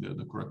 actually,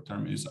 the correct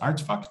term is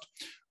artifact.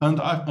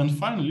 And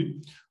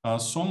finally,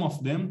 some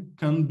of them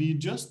can be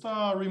just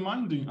a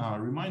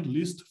remind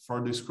list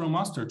for the Scrum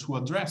Master to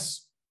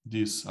address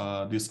this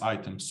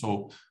item.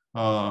 So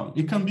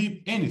it can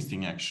be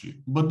anything,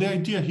 actually. But the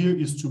idea here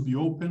is to be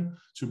open,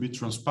 to be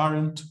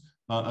transparent,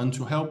 and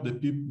to help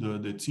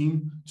the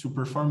team to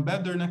perform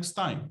better next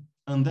time.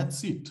 And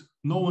that's it.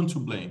 No one to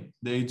blame.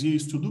 The idea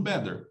is to do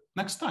better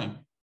next time.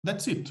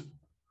 That's it.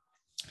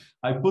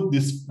 I put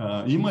this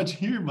image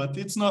here, but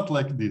it's not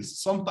like this.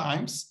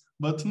 Sometimes,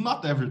 but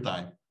not every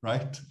time,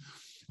 right?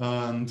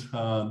 And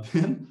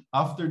then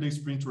after the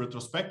sprint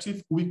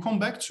retrospective, we come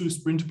back to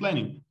sprint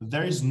planning.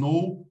 There is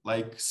no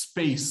like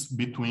space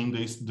between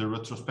the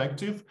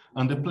retrospective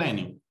and the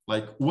planning.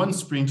 Like one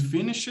sprint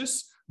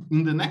finishes,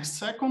 in the next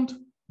second,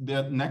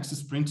 the next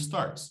sprint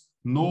starts.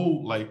 No,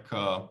 like,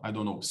 I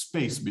don't know,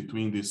 space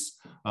between these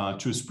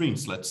two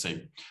sprints, let's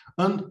say.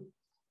 And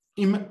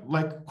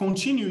like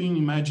continuing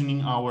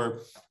imagining our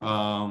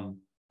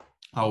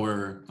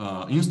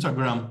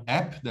Instagram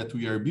app that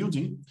we are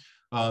building,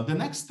 the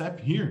next step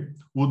here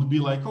would be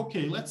like,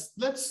 okay,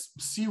 let's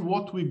see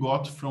what we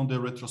got from the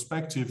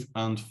retrospective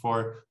and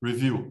for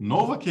review.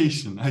 No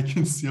vacation, I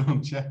can see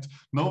on chat.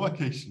 No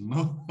vacation,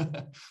 no.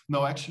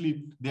 No,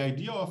 actually, the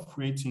idea of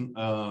creating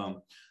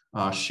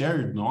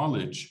shared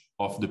knowledge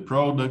of the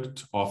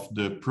product, of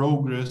the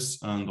progress,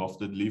 and of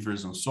the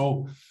deliveries, and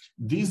so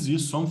this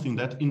is something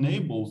that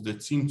enables the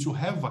team to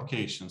have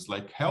vacations,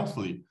 like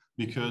healthily,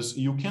 because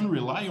you can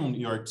rely on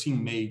your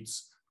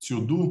teammates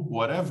to do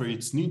whatever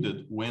it's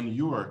needed when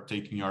you are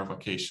taking your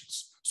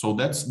vacations. So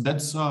that's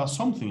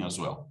something as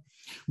well.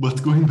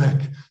 But going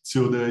back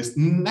to the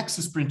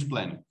next sprint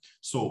planning.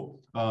 So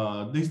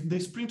the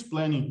sprint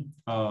planning,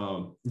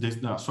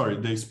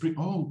 the sprint,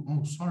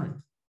 sorry.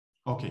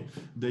 Okay,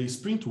 the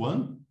sprint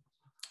one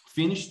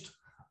finished,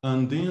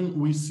 and then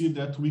we see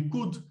that we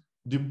could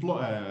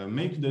deploy,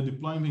 make the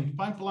deployment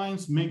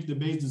pipelines, make the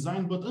base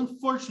design, but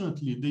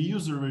unfortunately the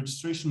user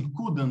registration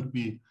couldn't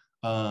be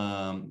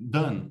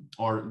done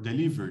or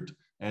delivered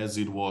as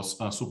it was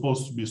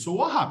supposed to be. So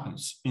what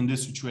happens in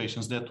these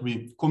situations that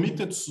we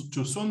committed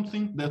to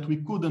something that we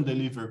couldn't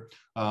deliver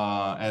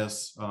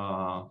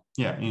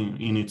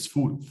in its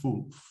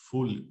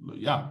fully?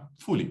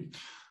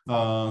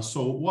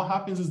 So what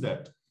happens is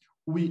that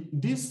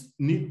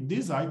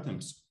these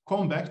items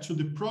come back to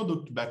the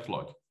product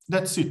backlog.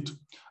 That's it.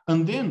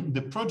 And then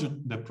the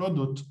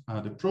product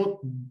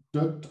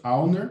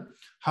owner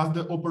has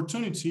the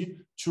opportunity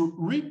to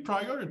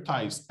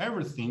reprioritize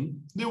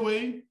everything the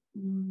way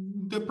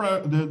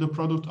the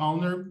product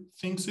owner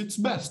thinks it's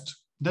best.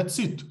 That's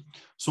it.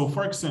 So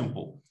for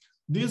example,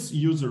 this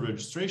user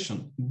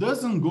registration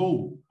doesn't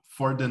go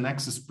for the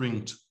next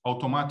sprint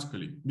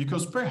automatically,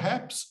 because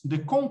perhaps the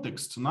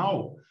context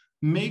now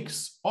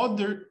makes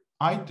other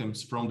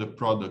items from the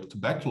product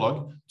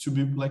backlog to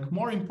be like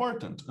more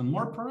important and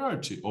more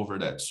priority over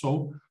that.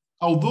 So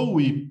although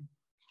we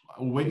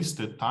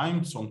wasted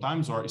time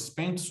sometimes or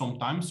spent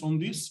sometimes on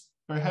this,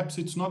 perhaps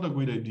it's not a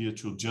good idea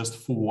to just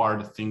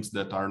forward things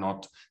that are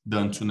not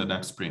done to the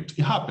next sprint.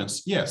 It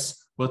happens,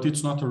 yes, but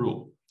it's not a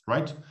rule,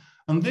 right?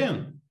 And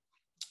then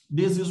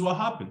this is what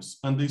happens,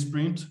 and the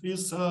sprint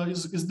is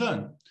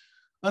done.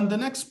 And the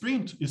next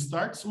sprint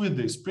starts with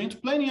the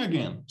sprint planning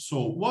again.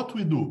 So what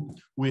we do,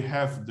 we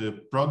have the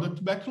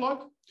product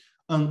backlog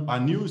and a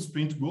new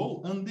sprint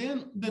goal, and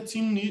then the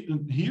team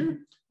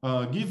here,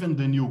 given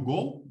the new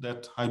goal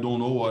that I don't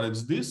know what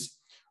is this,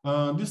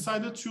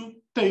 decided to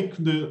take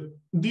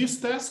this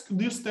task,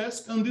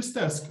 and this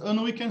task.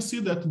 And we can see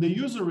that the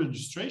user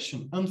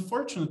registration,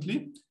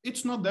 unfortunately,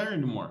 it's not there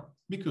anymore,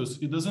 because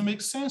it doesn't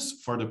make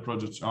sense for the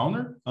project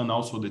owner and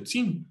also the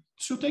team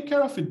to take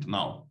care of it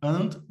now.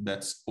 And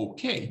that's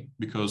okay,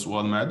 because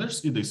what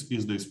matters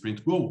is the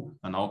sprint goal,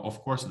 and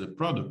of course the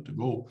product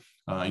goal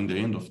in the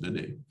end of the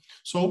day.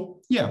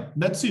 So yeah,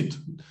 that's it.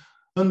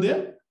 And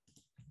then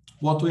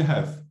what we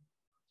have,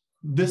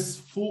 the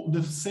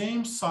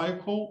same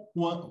cycle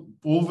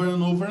over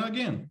and over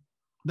again.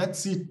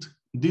 That's it.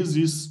 This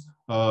is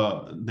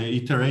the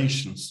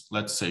iterations,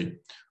 let's say.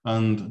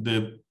 And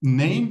the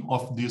name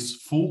of this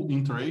full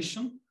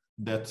iteration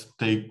that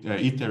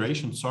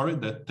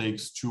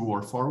takes 2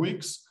 or 4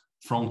 weeks,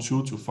 from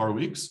 2 to 4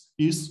 weeks,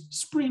 is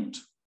sprint.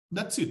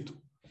 That's it.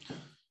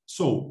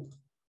 So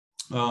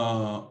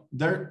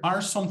there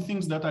are some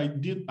things that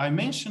I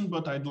mentioned,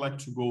 but I'd like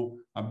to go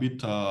a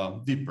bit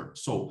deeper.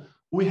 So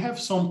we have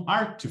some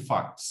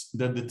artifacts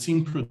that the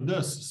team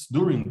produces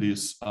during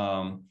this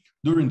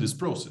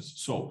process.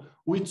 So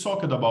we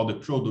talked about the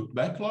product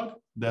backlog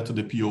that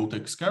the PO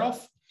takes care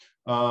of.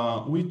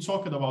 We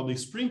talked about the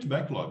sprint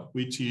backlog,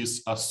 which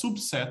is a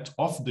subset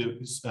of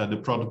the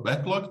product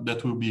backlog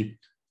that will be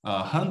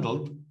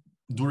handled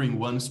during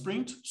one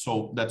sprint.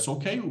 So that's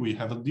okay, we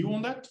have a deal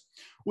on that.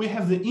 We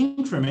have the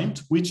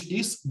increment, which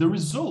is the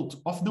result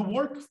of the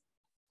work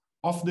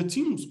of the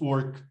team's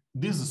work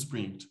this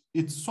sprint.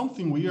 It's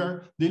something we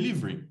are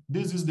delivering.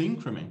 This is the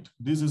increment.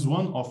 This is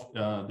one of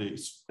the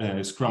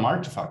Scrum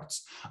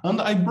Artifacts. And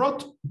I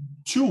brought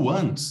 2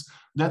 ones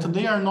that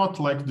they are not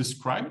like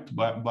described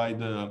by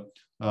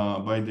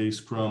the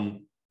Scrum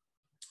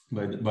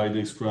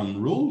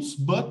rules,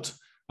 but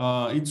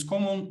it's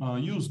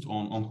common used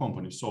on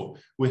companies. So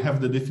we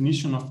have the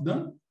definition of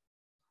done,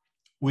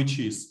 which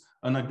is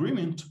an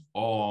agreement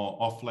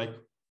of like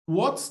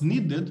what's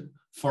needed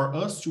for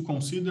us to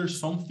consider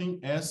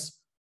something as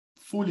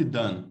fully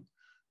done.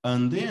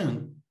 And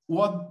then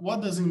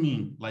what does it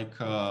mean, like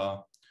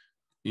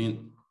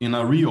in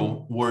a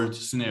real world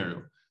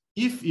scenario?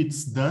 If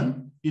it's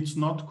done, it's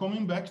not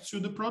coming back to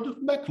the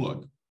product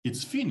backlog.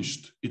 It's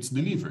finished, it's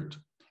delivered.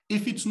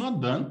 If it's not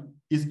done,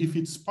 if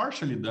it's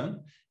partially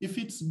done, if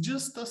it's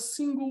just a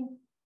single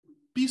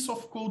piece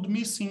of code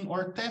missing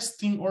or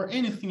testing or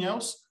anything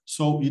else,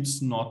 so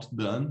it's not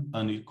done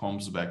and it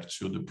comes back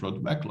to the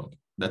product backlog.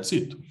 That's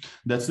it.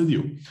 That's the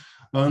deal.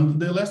 And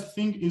the last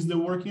thing is the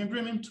working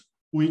agreement,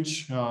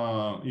 which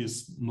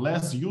is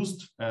less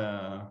used.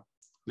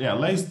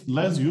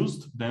 Less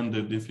used than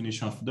the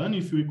definition of done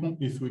if we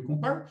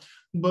compare,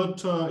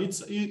 but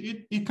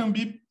it can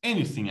be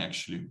anything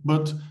actually.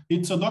 But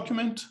it's a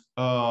document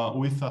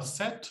with a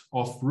set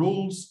of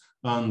rules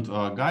and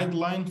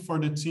guideline for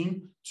the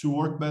team to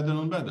work better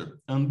and better.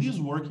 And this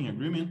working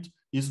agreement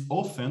is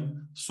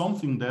often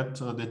something that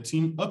the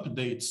team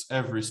updates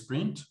every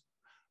sprint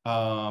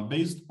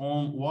based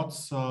on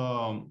what's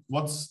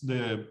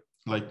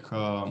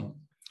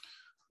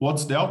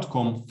the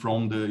outcome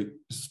from the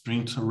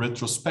sprint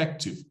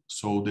retrospective.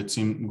 So the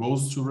team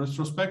goes to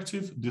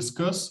retrospective,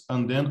 discuss,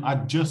 and then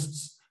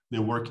adjusts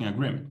the working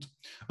agreement.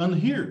 And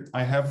here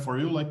I have for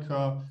you like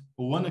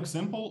one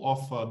example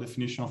of a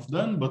definition of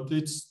done, but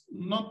it's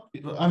not,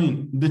 I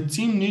mean, the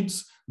team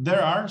needs,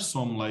 there are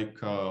some like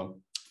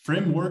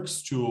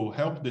frameworks to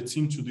help the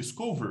team to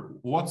discover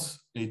what's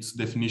its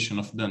definition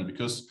of done,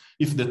 because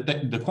if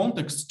the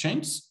context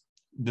changes,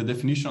 the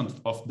definition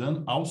of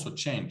done also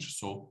change.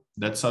 So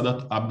that's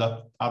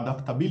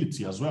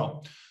adaptability as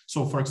well.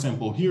 So for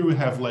example, here we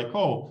have like,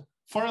 oh,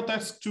 for a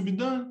task to be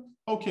done,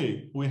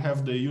 okay, we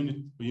have the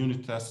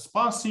unit tests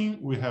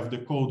passing, we have the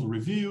code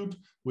reviewed,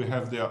 we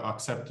have the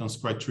acceptance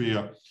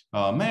criteria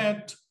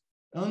met,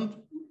 and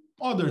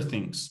other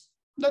things.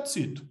 That's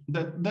it.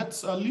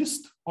 That's a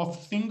list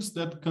of things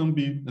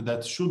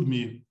that should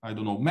be, I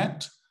don't know,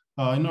 met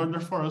in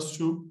order for us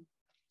to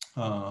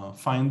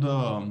find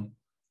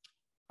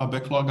a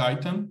backlog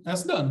item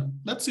as done.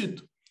 That's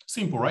it.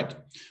 Simple, right?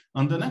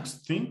 And the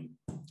next thing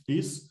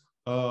is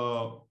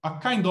a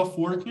kind of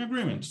working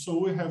agreement. So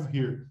we have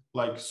here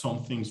like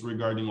some things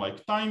regarding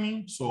like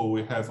timing. So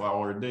we have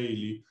our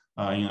daily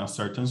in a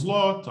certain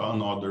slot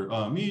and other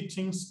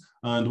meetings.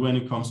 And when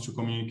it comes to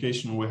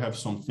communication, we have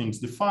some things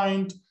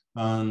defined,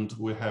 and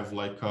we have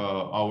like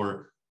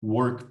our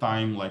work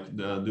time like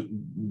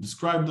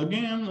described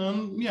again.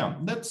 And yeah,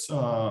 that's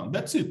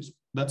it.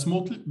 That's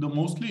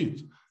mostly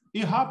it.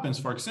 It happens,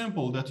 for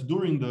example, that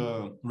during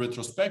the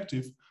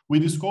retrospective, we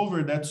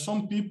discovered that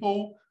some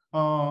people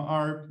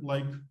are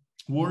like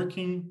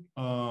working,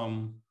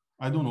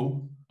 I don't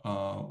know,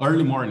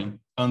 early morning,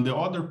 and the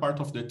other part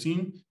of the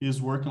team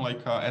is working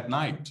like at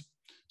night.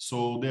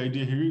 So the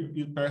idea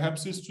here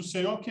perhaps is to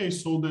say, okay,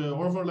 so the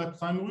overlap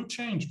time will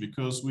change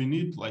because we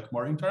need like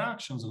more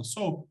interactions. And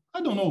so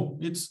I don't know,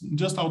 it's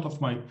just out of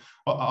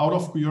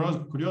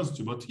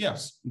curiosity, but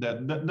yes,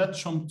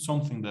 that's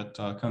something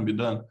that can be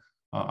done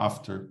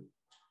after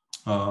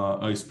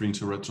a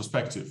sprint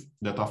retrospective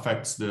that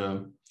affects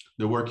the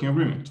working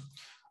agreement.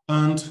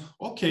 And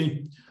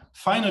okay,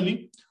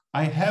 finally,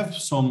 I have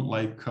some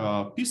like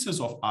pieces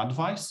of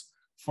advice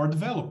for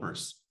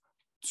developers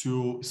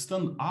to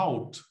stand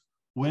out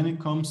when it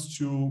comes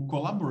to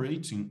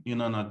collaborating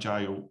in an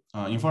agile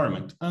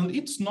environment. And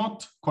it's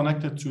not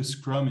connected to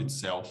Scrum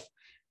itself,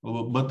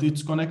 but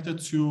it's connected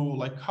to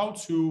like how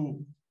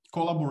to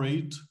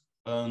collaborate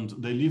and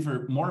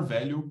deliver more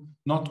value,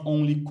 not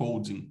only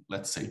coding,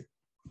 let's say.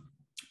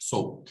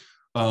 So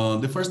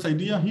the first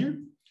idea here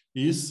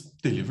is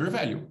deliver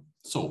value.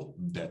 So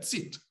that's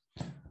it.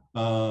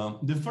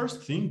 The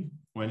first thing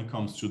when it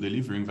comes to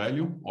delivering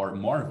value or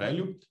more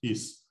value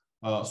is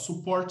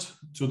support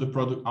to the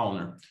product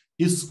owner.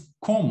 It's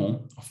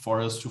common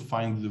for us to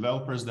find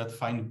developers that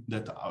find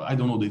that, I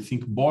don't know, they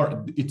think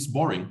it's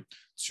boring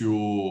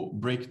to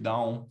break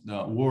down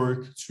the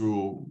work,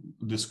 to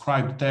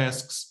describe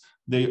tasks.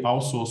 They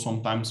also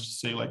sometimes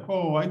say like,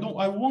 oh,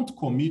 I won't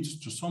commit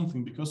to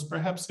something because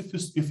perhaps if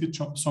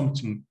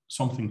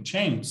something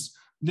changes,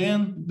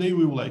 then they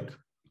will like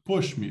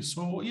push me.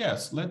 So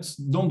yes,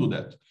 don't do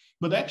that.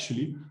 But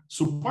actually,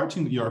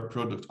 supporting your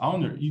product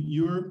owner,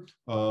 you're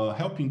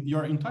helping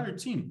your entire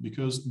team,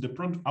 because the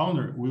product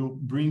owner will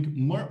bring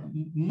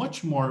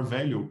much more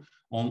value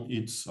on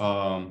its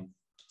like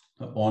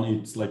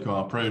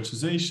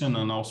prioritization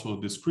and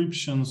also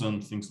descriptions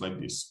and things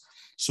like this.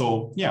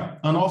 So yeah,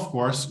 and of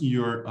course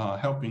you're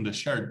helping the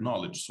shared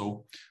knowledge.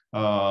 So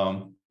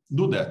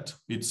do that.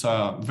 It's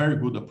a very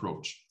good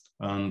approach,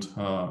 and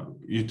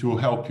it will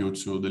help you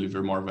to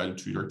deliver more value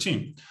to your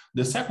team.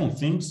 The second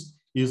things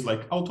is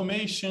like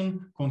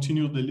automation,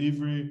 continuous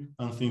delivery,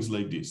 and things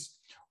like this.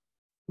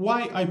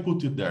 Why I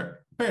put it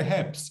there?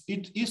 Perhaps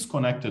it is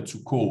connected to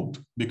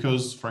code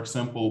because, for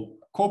example,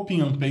 copy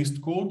and paste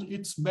code,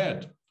 it's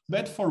bad.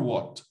 Bad for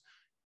what?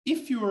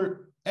 If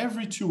you're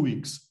every 2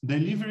 weeks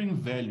delivering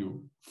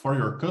value for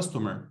your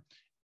customer,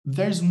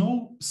 there's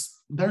no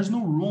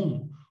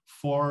room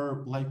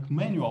for like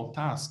manual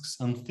tasks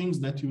and things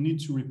that you need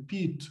to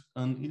repeat,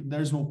 and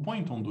there's no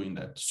point on doing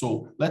that.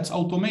 So let's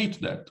automate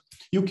that.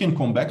 You can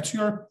come back to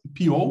your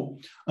PO,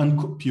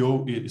 and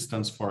PO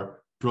stands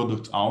for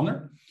product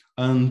owner,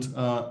 and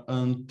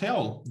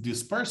tell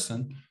this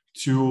person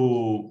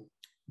to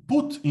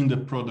put in the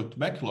product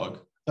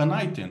backlog an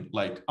item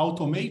like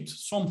automate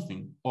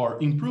something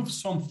or improve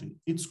something.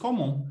 It's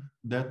common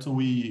that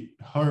we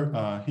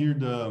hear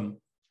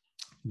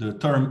the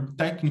term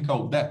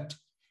technical debt,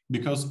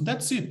 because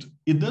that's it.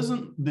 It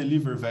doesn't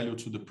deliver value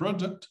to the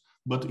product,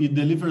 but it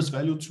delivers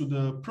value to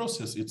the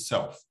process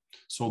itself.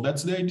 So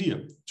that's the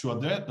idea, to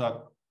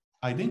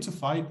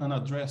identify and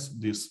address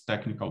this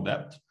technical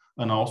debt,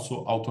 and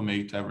also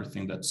automate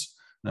everything that's,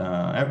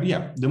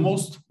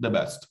 the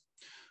best.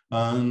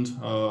 And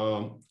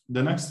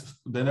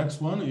the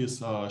next one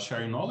is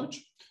sharing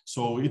knowledge.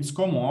 So it's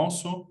common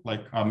also,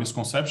 like a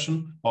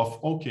misconception of,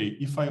 okay,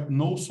 if I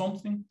know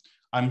something,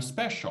 I'm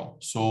special,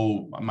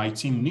 so my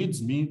team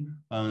needs me,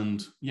 and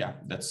yeah,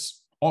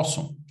 that's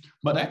awesome.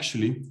 But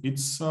actually,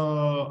 it's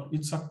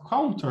a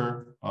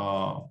counter.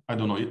 I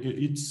don't know.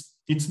 It's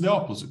the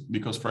opposite,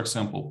 because, for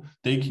example,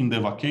 taking the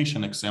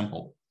vacation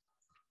example,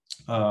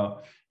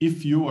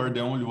 if you are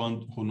the only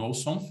one who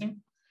knows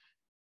something,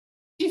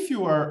 if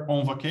you are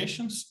on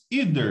vacations,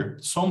 either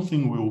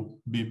something will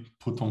be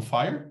put on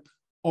fire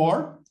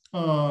or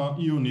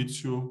you need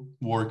to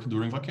work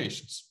during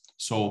vacations.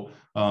 So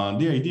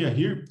the idea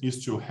here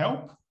is to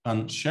help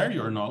and share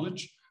your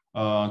knowledge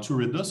to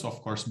reduce,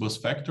 of course, buzz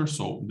factor.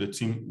 So the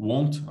team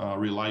won't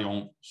rely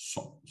on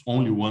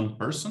only one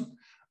person.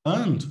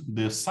 And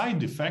the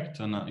side effect,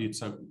 and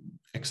it's an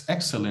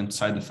excellent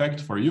side effect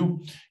for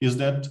you, is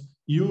that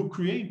you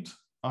create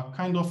a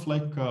kind of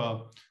like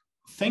a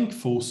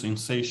thankful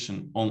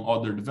sensation on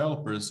other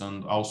developers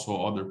and also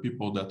other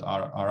people that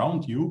are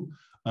around you.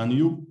 And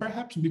you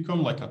perhaps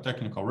become like a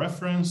technical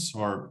reference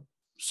or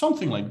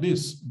something like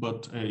this,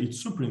 but it's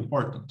super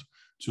important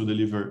to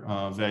deliver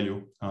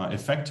value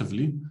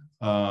effectively,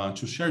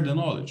 to share the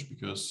knowledge,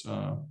 because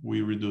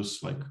we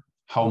reduce like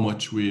how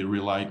much we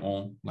rely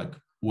on like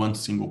one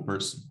single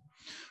person.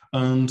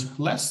 And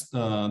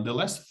the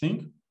last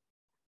thing,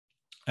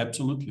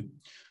 absolutely.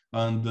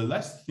 And the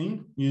last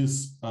thing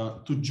is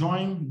to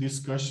join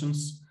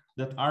discussions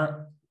that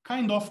are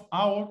kind of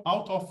out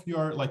of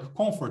your like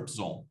comfort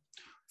zone.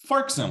 For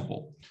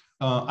example,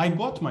 I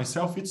got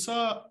myself, it's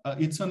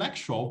an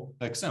actual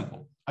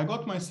example. I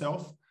got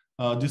myself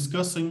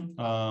discussing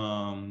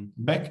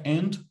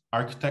back-end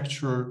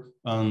architecture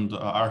and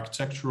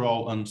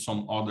architectural and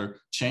some other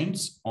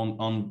chains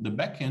on the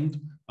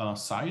back-end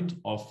side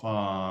of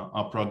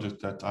a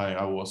project that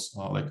I was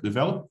like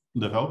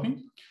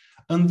developing.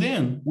 And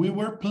then we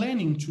were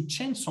planning to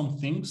change some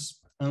things,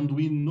 and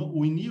we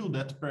knew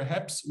that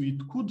perhaps we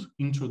could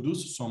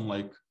introduce some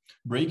like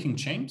breaking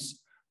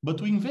chains, but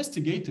we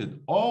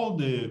investigated all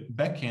the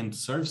backend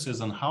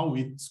services and how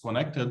it's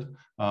connected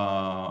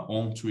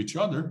onto each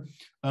other,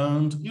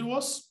 and it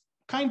was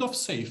kind of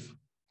safe.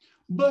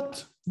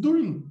 But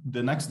during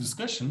the next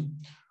discussion,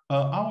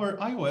 our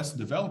iOS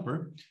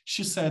developer,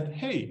 she said,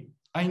 "Hey,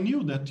 I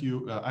knew that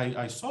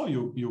I saw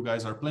you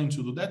guys are planning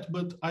to do that,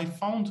 but I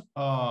found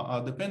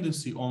a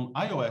dependency on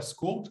iOS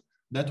code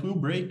that will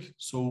break.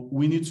 So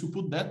we need to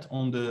put that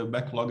on the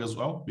backlog as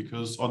well,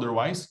 because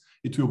otherwise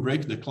it will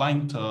break the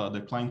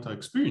client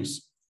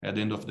experience at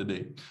the end of the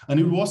day." And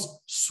it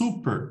was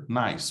super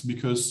nice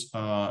because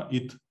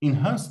it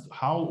enhanced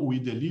how we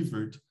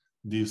delivered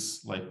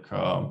this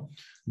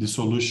the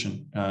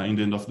solution in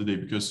the end of the day.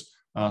 Because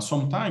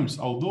sometimes,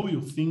 although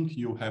you think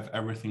you have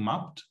everything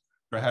mapped,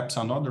 perhaps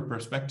another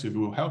perspective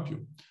will help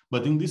you.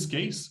 But in this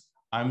case,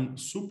 I'm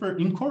super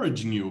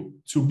encouraging you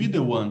to be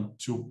the one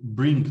to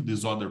bring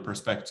this other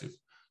perspective.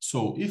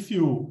 So if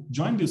you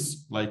join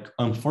this like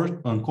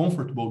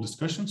uncomfortable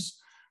discussions,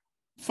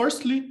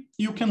 firstly,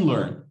 you can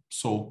learn.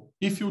 So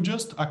if you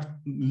just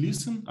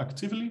listen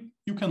actively,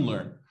 you can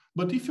learn.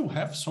 But if you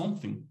have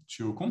something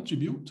to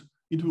contribute,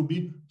 it will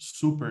be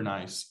super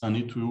nice, and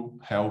it will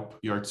help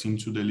your team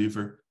to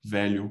deliver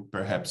value,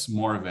 perhaps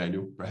more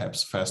value,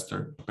 perhaps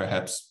faster,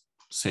 perhaps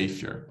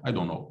safer. I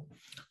don't know.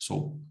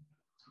 So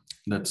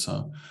that's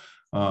a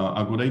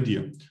good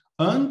idea.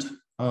 And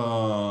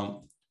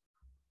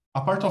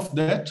a part of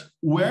that,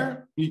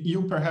 where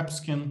you perhaps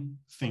can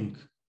think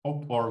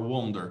or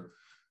wonder,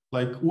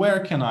 like,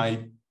 where can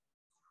I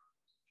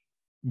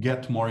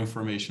get more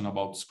information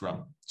about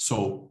Scrum?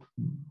 So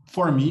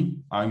for me,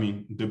 I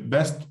mean, the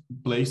best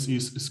place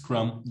is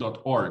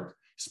scrum.org,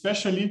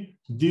 especially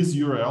this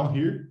URL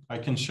here. I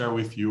can share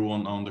with you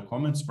on the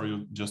comments for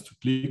you just to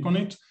click on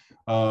it,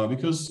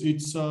 because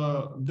it's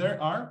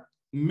there are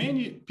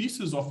many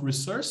pieces of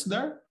research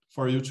there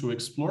for you to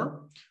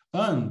explore.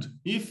 And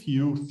if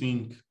you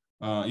think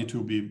it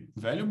will be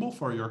valuable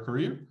for your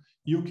career,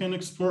 you can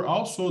explore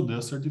also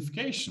the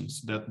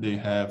certifications that they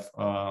have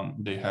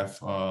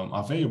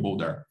available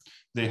there.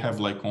 They have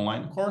like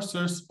online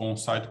courses,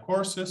 on-site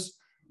courses.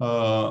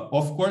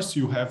 Of course,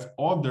 you have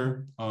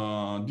other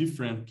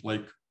different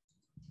like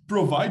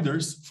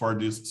providers for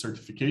these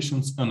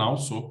certifications and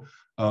also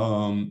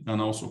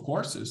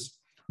courses.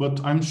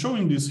 But I'm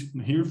showing this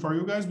here for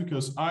you guys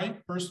because I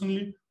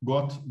personally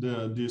got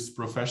this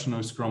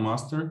professional Scrum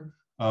Master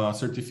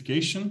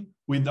certification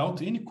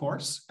without any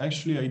course.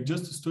 Actually, I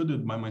just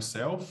studied by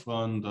myself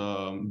and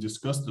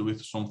discussed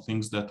with some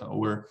things that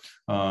were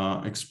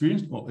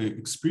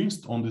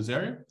experienced on this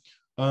area.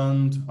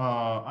 And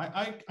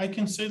I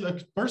can say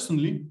that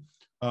personally,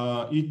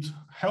 it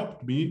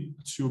helped me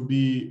to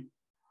be,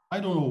 I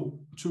don't know,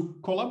 to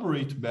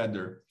collaborate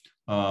better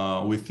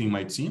within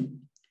my team,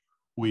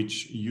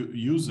 which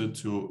use it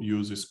to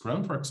use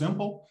Scrum, for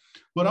example.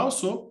 But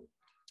also,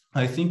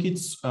 I think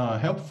it's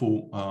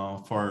helpful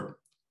for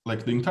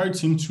like the entire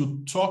team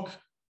to talk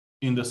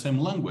in the same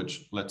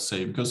language, let's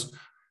say, because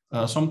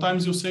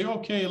sometimes you say,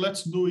 okay,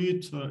 let's do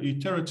it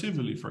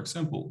iteratively, for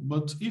example.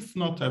 But if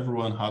not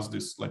everyone has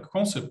this like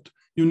concept,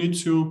 you need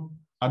to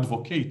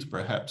advocate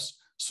perhaps.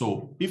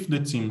 So if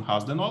the team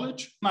has the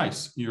knowledge,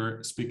 nice,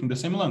 you're speaking the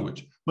same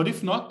language. But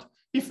if not,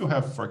 if you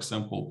have, for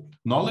example,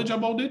 knowledge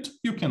about it,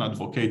 you can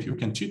advocate, you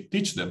can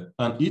teach them.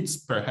 And it's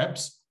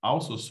perhaps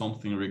also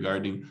something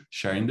regarding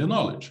sharing the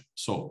knowledge.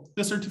 So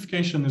the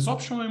certification is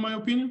optional in my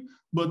opinion,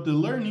 but the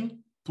learning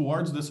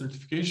towards the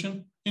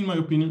certification, in my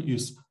opinion,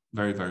 is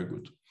very, very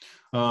good.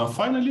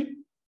 Finally,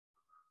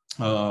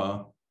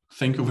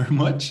 thank you very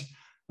much.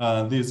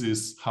 This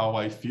is how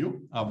I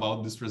feel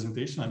about this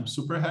presentation. I'm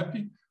super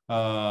happy.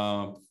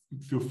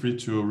 Feel free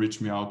to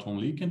reach me out on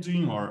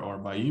LinkedIn or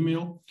by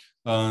email.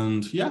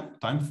 And yeah,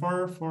 time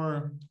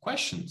for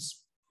questions.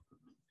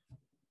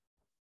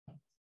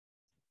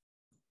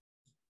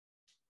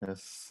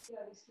 Yes,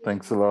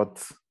 thanks a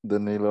lot,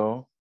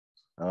 Danilo.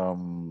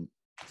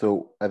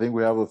 So I think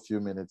we have a few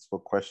minutes for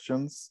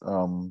questions.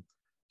 So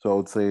I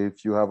would say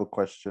if you have a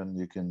question,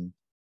 you can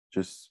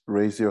just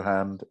raise your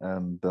hand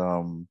and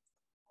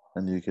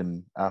you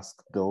can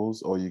ask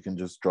those, or you can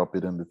just drop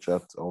it in the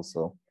chat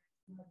also.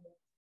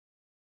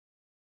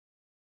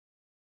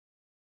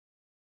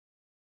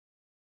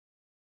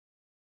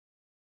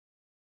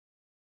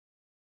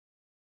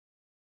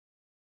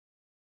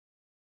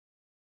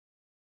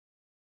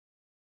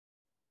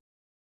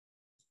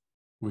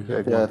 We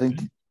have I think.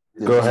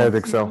 Go ahead,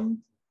 Excel.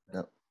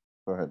 Yeah,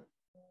 go ahead.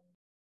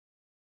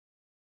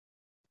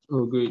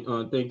 Oh, great.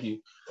 Thank you.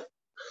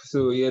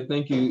 So yeah,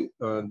 thank you,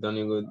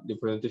 Daniel. The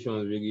presentation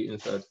was really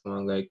insightful.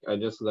 And like, I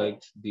just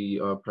liked the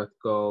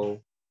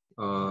practical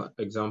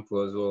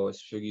example as well,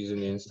 especially using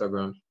the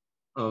Instagram.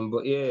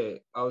 But yeah,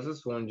 I was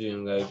just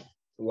wondering, like,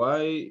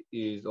 why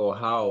is or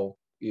how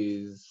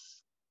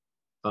is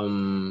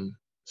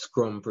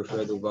Scrum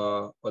preferred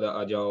over other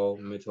agile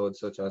methods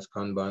such as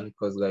Kanban?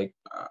 Because like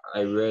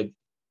I read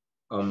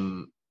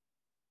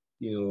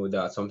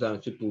that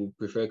sometimes people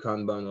prefer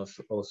Kanban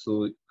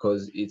also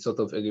because it sort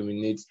of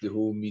eliminates the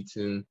whole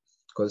meeting.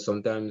 Because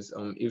sometimes,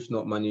 if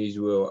not managed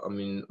well, I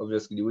mean,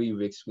 obviously the way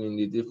you've explained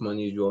it, if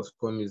managed well,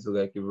 Scrum is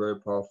like a very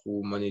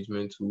powerful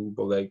management tool.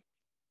 But like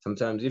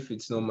sometimes, if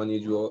it's not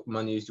managed well,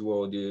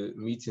 the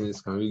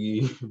meetings can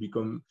really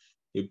become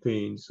a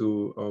pain.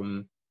 So,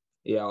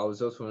 yeah, I was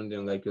just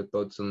wondering, like, your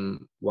thoughts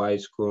on why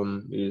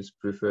Scrum is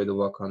preferred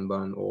over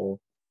Kanban, or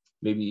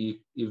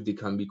maybe if they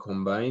can be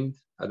combined.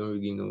 I don't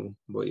really know,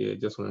 but yeah,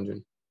 just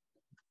wondering.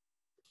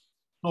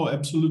 Oh,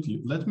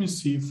 absolutely. Let me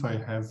see if I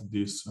have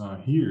this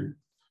here,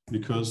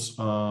 because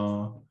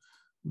no,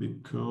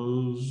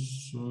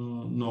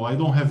 I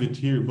don't have it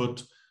here.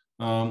 But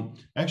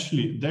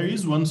actually, there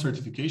is one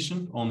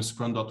certification on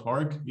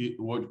Scrum.org,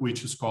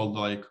 which is called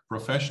like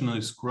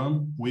Professional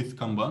Scrum with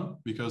Kanban.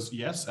 Because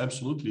yes,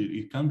 absolutely,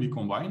 it can be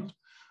combined.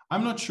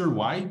 I'm not sure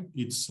why.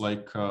 It's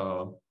like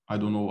I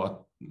don't know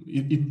what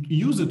it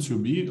used to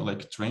be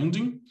like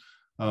trending.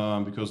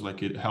 Because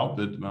like it helped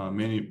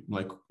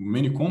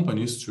many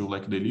companies to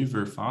like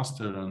deliver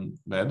faster and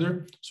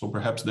better. So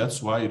perhaps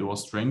that's why it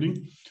was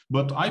trending.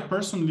 But I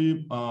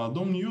personally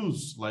don't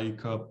use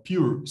like a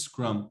pure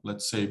Scrum,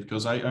 let's say,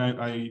 because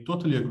I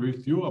totally agree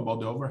with you about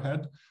the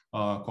overhead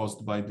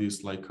caused by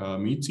these like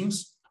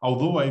meetings.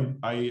 Although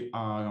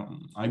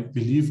I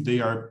believe they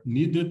are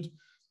needed,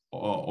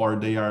 or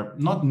they are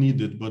not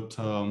needed, but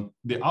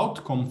the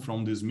outcome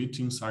from these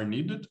meetings are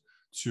needed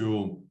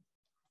to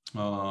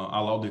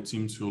allow the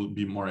team to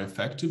be more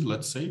effective,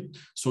 let's say.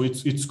 So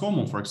it's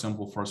common, for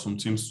example, for some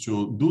teams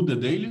to do the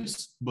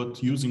dailies,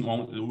 but using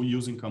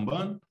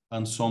Kanban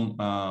and some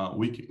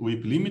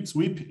WIP limits.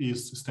 WIP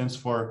stands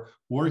for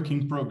work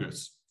in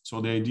progress. So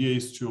the idea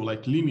is to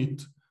like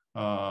limit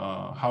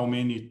how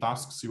many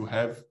tasks you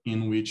have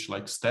in which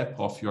like step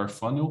of your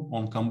funnel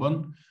on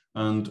Kanban,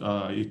 and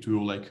it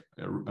will like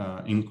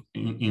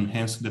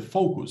enhance the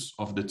focus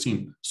of the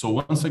team. So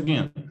once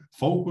again,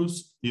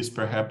 focus is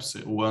perhaps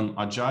one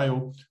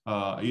agile,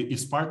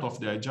 is part of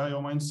the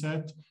agile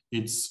mindset.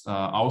 It's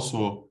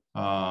also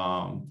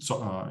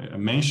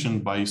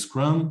mentioned by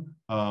Scrum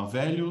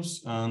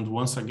values. And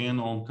once again,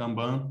 on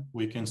Kanban,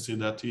 we can see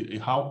that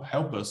it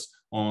help us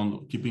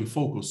on keeping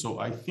focus. So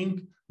I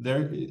think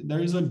there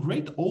is a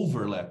great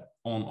overlap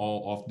on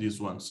all of these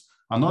ones.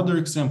 Another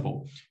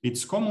example,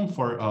 it's common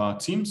for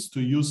teams to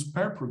use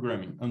pair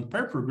programming, and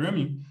pair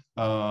programming,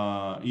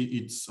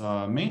 it's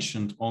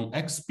mentioned on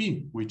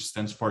XP, which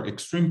stands for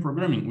Extreme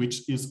Programming,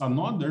 which is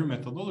another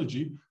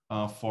methodology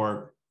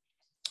for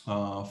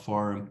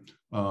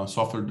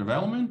software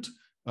development,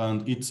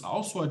 and it's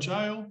also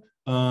agile,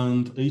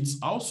 and it's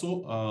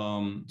also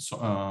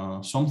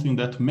something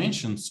that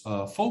mentions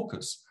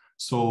focus.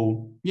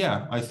 So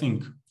yeah, I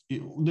think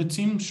the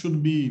team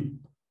should be,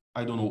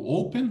 I don't know,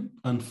 open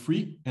and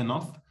free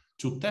enough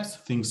to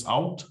test things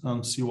out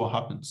and see what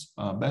happens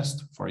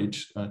best for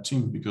each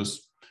team,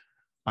 because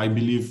I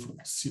believe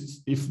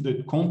if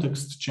the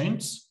context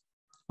changes,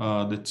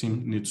 the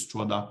team needs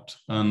to adapt.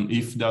 And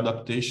if the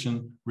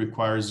adaptation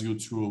requires you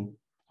to,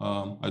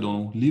 I don't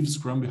know, leave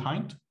Scrum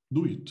behind,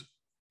 do it.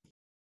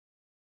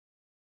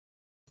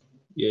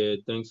 Yeah,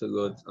 thanks a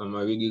lot. I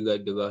really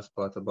like the last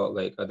part about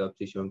like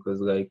adaptation,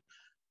 because like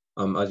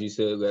as you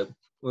said, like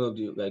one of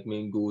the like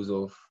main goals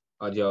of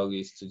agile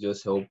is to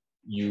just help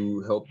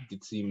the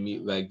team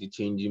meet like the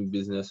changing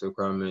business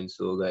requirements.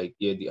 So like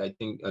yeah, I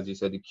think as you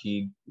said, the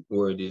key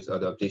word is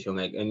adaptation.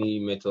 Like any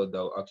method that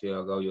will actually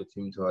allow your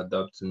team to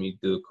adapt to meet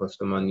the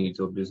customer needs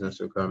or business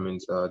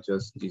requirements are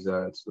just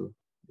desired. So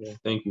yeah,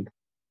 thank you.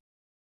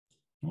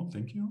 Oh,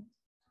 thank you.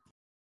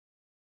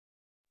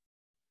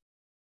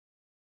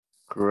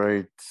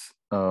 Great.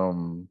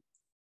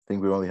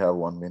 think we only have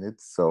 1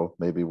 minute, so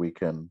maybe we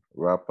can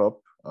wrap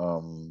up.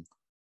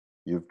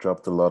 You've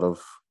dropped a lot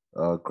of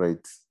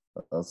great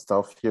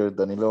stuff here,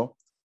 Danilo.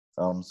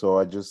 So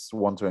I just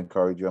want to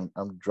encourage you.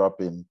 I'm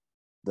dropping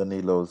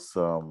Danilo's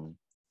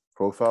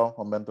profile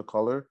on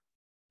MentorColor.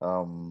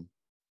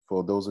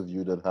 For those of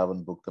you that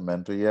haven't booked a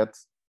mentor yet,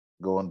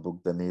 go and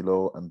book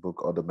Danilo and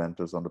book other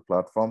mentors on the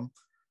platform.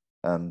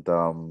 And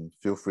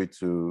feel free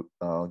to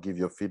give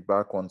your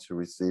feedback once you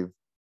receive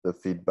the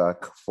feedback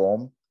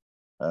form.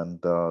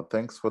 And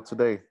thanks for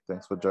today.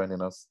 Thanks for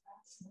joining us.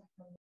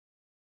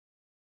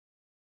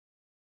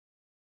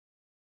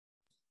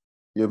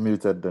 You're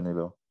muted,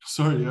 Danilo.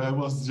 Sorry, I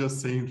was just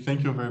saying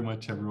thank you very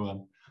much,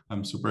 everyone.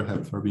 I'm super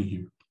happy for being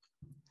here.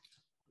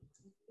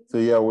 So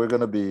yeah, we're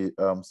going to be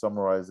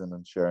summarizing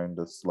and sharing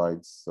the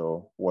slides.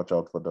 So watch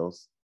out for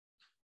those.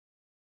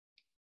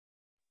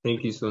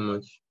 Thank you so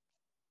much.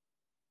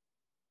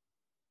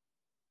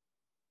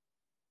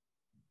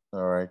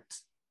 All right.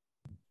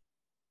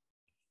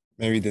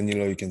 Maybe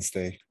Danilo, you can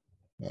stay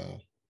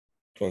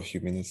for a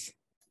few minutes.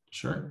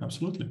 Sure,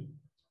 absolutely.